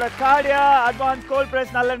நம்மளோட கார்டியா அட்வான்ஸ் கோல்ட்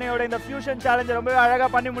பிரஸ் நல்லெண்ணெயோட இந்த ஃபியூஷன் சேலஞ்ச் ரொம்பவே அழகா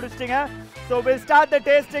பண்ணி முடிச்சிட்டீங்க. So we'll start the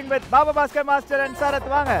tasting with Baba Bhaskar Master and Sarath.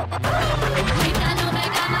 வாங்க.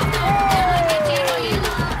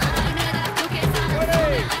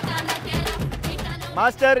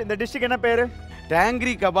 மாஸ்டர் இந்த டிஷ்க்கு என்ன பேரு?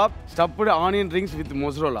 டேங்கிரி kebab stuffed onion rings with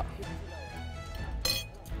mozzarella.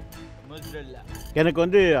 எனக்கு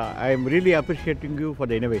வந்து I am really appreciating you for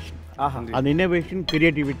the innovation. அந்த இனோவேஷன்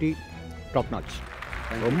கிரியேட்டிவிட்டி டாப் நாட்ச்.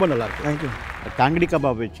 ரொம்ப நல்லா இருக்கு. தேங்க்யூ. தாங்கடி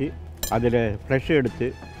கபாப் வச்சு அதில் ஃப்ரெஷ்ஷை எடுத்து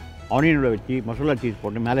ஆனியனோட வச்சு மசாலா சீஸ்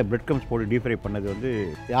போட்டு மேலே பிரெட் கம்ஸ் போட்டு டீப் ஃப்ரை பண்ணது வந்து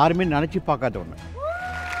யாருமே நினச்சி பார்க்காத ஒன்று.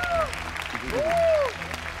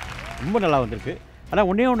 ரொம்ப நல்லா வந்திருக்கு. ஆனால்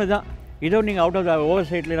ஒன்றே தான், இதோ நீங்கள் அவுட் ஆஃப் த ஓவர்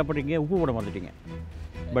சைட்டில் என்ன பண்ணுறீங்க, உப்பு போட வந்துட்டீங்க.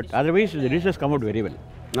 But otherwise the dishes come out very well.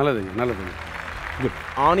 நல்லது. Good.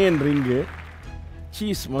 Onion ring,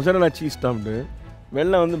 cheese mozzarella cheese topped,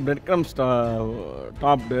 வெளில வந்து பிரெட் க்ரம்ஸ்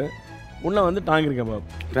டாப்டு, உள்ளே வந்து டாங்கிரி கபாப்.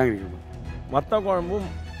 டாங்கிரி கபாப். மற்ற குழம்பும்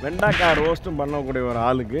வெண்டைக்காய் ரோஸ்ட்டும் பண்ணக்கூடிய ஒரு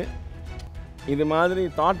ஆளுக்கு இது மாதிரி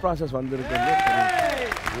தாட் ப்ராசஸ் வந்திருக்குன்னு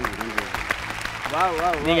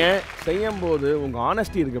நீங்கள் செய்யும்போது உங்கள்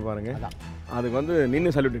ஆனஸ்டி இருக்கு பாருங்க, அதுக்கு வந்து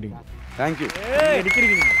நின்று சல்யூட் அடிங்க. தேங்க்யூ.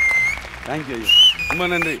 தேங்க்யூ ஐயா, ரொம்ப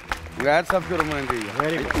நன்றி. உங்கள் ஹேட்ஸ் ஆஃப்க்கு ரொம்ப நன்றி ஐயா.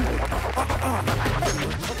 Very good.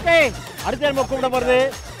 ஓகே, அடுத்த நம்ம கூப்பிட போகிறது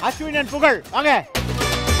அஸ்வின் அண்ட் புகழ். வாங்க.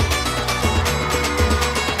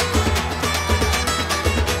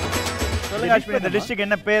 சொல்லுங்க அஸ்வின், இந்த டிஷ்க்கு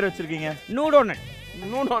என்ன பேர் வச்சிருக்கீங்க? நூடோனட்.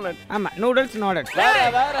 நூடோனட். ஆமா, நூடுல்ஸ் நோடட்.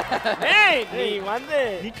 ஏய் நீ வந்து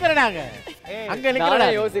நிக்கறடாங்க. அங்க நானே நிக்கறடா.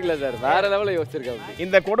 யோசிக்கல சார், வேற லெவல்ல யோசிச்சிருக்கேன்.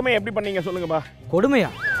 இந்த கொடுமை எப்படி பண்ணீங்க சொல்லுங்கப்பா. கொடுமையா?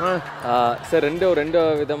 சார் ரெண்டு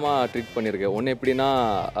விதமா ட்ரீட் பண்ணியிருக்கேன். ஒன்று எப்படின்னா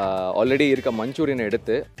ஆல்ரெடி இருக்க மஞ்சூரியனை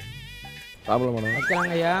எடுத்து ப்ராப்ளம் பண்ண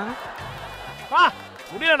வைக்கலாங்க ஐயா.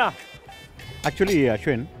 முடியலடா. Actually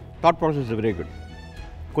Ashwin, thought process is very good.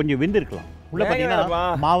 கொஞ்சம் வெந்து இருக்கலாம். உள்ள பார்த்தீங்கன்னா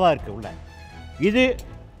மாவா இருக்கு உள்ள. இது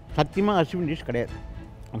சத்தியமாக அஸ்வின் டிஷ் கிடையாது.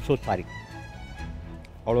 ஐம் ஸோ சாரி,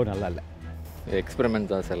 அவ்வளோ நல்லா இல்லை. எக்ஸ்பெரிமெண்ட்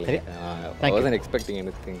தான் sir. I wasn't expecting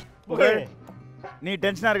anything. நீ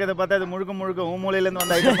டென்ஷனா இருக்கறத பார்த்தா அது முழுக்க உன் மூளையில இருந்து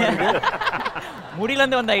வந்த ஐடியா. முடியில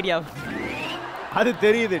இருந்து வந்த ஐடியா. அது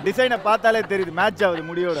தெரியுது, டிசைனை பார்த்தாலே தெரியுது, மேட்ச் ஆகுது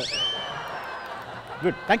முடியோட.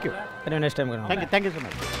 Good, thank you. Next time வரேன். Thank you so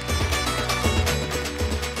much.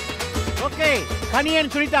 Okay, Ghani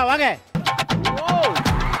and Sunita வாங்க.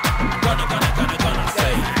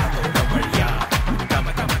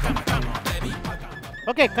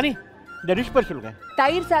 ஓகே கனி, இந்த டிஷ் பேர் சொல்லுங்க.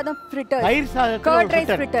 தயிர் சாதம் ஃப்ரிட்டர்ஸ். தயிர் சாதம் curd rice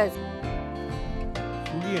fritters.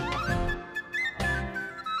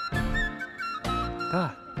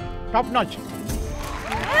 Top notch.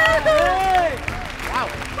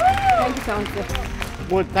 Thank you so much sir.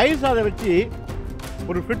 ஒரு தயிர் சாதம் வச்சு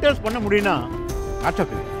ஒரு ஃப்ரிட்டர்ஸ் பண்ண முடியும்னா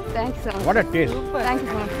ஆச்சோக்கு. Thank you so much. What a taste. Thank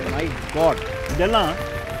you so much. My God, இதெல்லாம்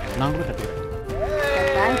நான் கூட கற்றுக்கிறேன்.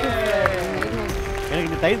 Thank you sir. எனக்கு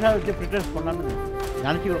இந்த தயிர் சாதம் வச்சு ஃப்ரிட்டர்ஸ் பண்ணலான்னு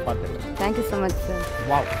நினச்சி கூட பார்த்தேன். Thank you so much sir.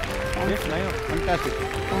 Wow. Yes, fantastic.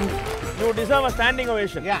 Thanks. You deserve a standing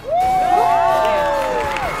ovation. Yeah.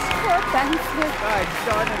 Thanks sir.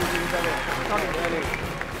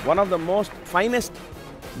 One of the most finest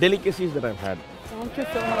delicacies that I've had. Thank you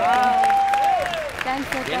so much. Thanks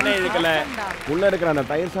sir. என்ன இதுக்குல உள்ள இருக்கிற அந்த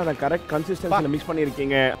தயிர் சாதம் correct கன்சிஸ்டன்சில mix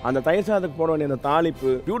பண்ணிருக்கீங்க. அந்த தயிர் சாதத்துக்கு போட வேண்டிய அந்த தாளிப்பு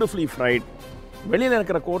பியூட்டிஃபுல்லி ஃப்ரைட். வெளியில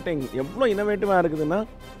இருக்கிற கோட்டிங் எவ்வளோ இனோவேட்டிவா இருக்குதுன்னா,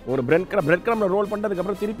 ஒரு பிரெட் கிரம்ல ரோல் பண்ணதுக்கு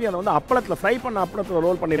அப்புறம் திருப்பி அதை வந்து அப்பளத்துல ஃப்ரை பண்ண அப்பளத்துல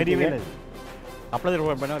ரோல் பண்ணிருக்கீங்க. அப்பளத்துல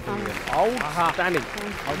ரோல் பண்ணா அவுட்ஸ்டாண்டிங்.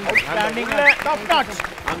 அவுட்ஸ்டாண்டிங்ல top notch.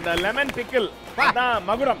 அந்த லெமன் பிக்கிள் அதான்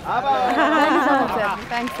மகுரம்.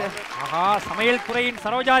 Thanks sir. ஆஹா, சமையல் துறையின்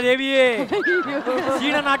சரோஜா தேவியே,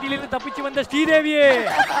 சீன நாட்டிலிருந்து தப்பிச்சு வந்த ஸ்ரீதேவியே,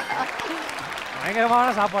 பயங்கரமான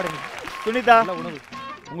சாப்பாடு. சுனிதா,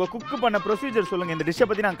 உங்க குக் பண்ண ப்ரொசீஜர் சொல்லுங்க. இந்த டிஷ்ஷை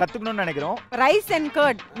பத்தி நான் கத்துக்கணும்னு நினைக்கிறோம். ரைஸ் அண்ட்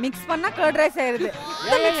கர்ட் மிக்ஸ் பண்ணா கர்ட் ரைஸ் ஆயிருது.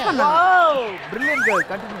 மிக்ஸ் பண்ணா பிரில்லியன்ட் கேர்ள்,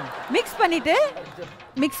 கண்டினியூ. மிக்ஸ் பண்ணிட்டு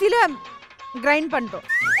மிக்ஸில கிரைண்ட் பண்ணிட்டோம்.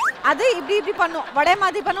 அது இப்படி பண்ணோம், வடை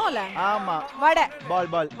மாதிரி பண்ணுவோம்ல. ஆமா, வடை பால்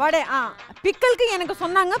வடை. பிக்கலுக்கு எனக்கு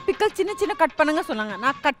சொன்னாங்க, பிக்கல் சின்ன கட் பண்ணுங்க சொன்னாங்க.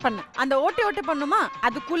 நான் கட் பண்ணேன். அந்த ஓட்டை பண்ணுமா,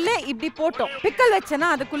 அதுக்குள்ள இப்படி போட்டோம். பிக்கல் வச்சேன்னா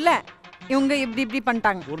அதுக்குள்ள இவங்க இப்படி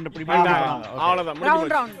பண்ணிட்டாங்க. அவ்வளவுதான்,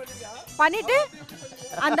 ரவுண்ட் பண்ணிட்டு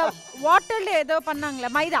அந்த வாட்டர்ல ஏதோ பண்ணாங்களே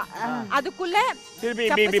மைதா, அதுக்குள்ள திருப்பி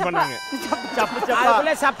இப்படி பண்ணாங்க.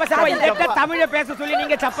 அதுக்குள்ள சப்ப தமிழ்ல பேச சொல்லி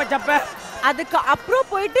நீங்க சப்ப. அதுக்கு அப்புறம்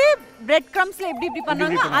போயிட்டு பிரெட் கிரம்ஸ்ல இப்படி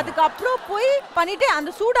பண்ணாங்க. அதுக்கு அப்புறம் போய் பண்ணிட்டு அந்த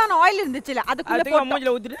சூடான ஆயில் இருந்துச்சுல அதுக்குள்ள போட்டு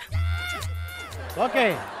மூஞ்சில ஊத்திட்டு. ஓகே.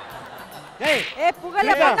 ஏய் புகழ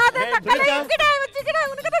பண்ணாத, தக்கலை இங்கடா வச்சிக்கடா,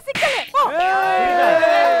 உனக்கு தான் சிக்கலே. போ.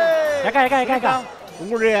 ஏக்கா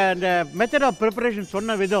உங்களுடைய அந்த மெத்தட் ஆஃப் ப்ரிப்பரேஷன்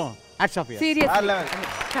சொன்ன விதம் ஹேட்ஸ் ஆஃப் யூ. சீரியஸ்லி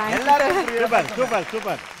எல்லாரும்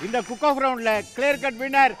சூப்பர். இந்த குக் ஆஃப் ரவுண்ட்ல clear cut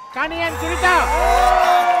winner Ghani and Sunita.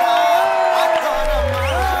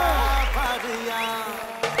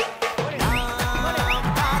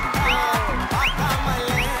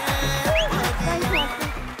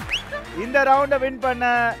 இந்த ரவுண்ட வின் பண்ண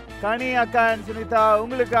கனி அக்கா அண்ட் சுனிதா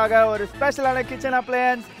உங்களுக்காக ஒரு ஸ்பெஷலான கிச்சன்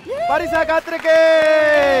அப்ளையன்ஸ் பரிசா காத்திருக்கு.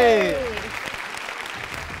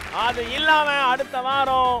 அது இல்லாம அடுத்த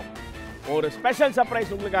வாரம் ஒரு ஸ்பெஷல்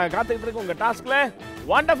சர்ப்ரைஸ் உங்களுக்காக காத்துக்கிட்டு இருக்கு. உங்க டாஸ்க்ல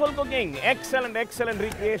wonderful cooking, excellent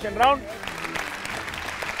recreation round.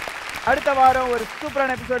 அடுத்த வாரம் ஒரு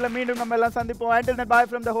சூப்பரான எபிசோட்ல மீண்டும் நம்ம எல்லாம் சந்திப்போம். Until then, bye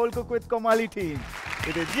from the whole Cook with Comali team.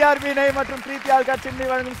 இது GRB நை மற்றும் பிரீத்தி ஆல்காட் சிம்னி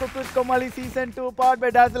வழங்கும் Cook with Comali Season 2 powered by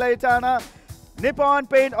Dazzle, Nippon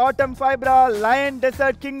Paint, Autumn Fibra, Lion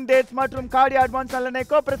Desert, King Dates மற்றும் Cardi Advance நல்லெண்ணெய்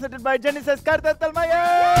co-presented by Genesis கர்த்தல்மயே.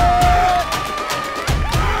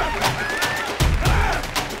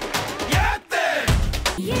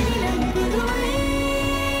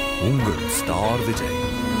 உங்கள் star Vijay.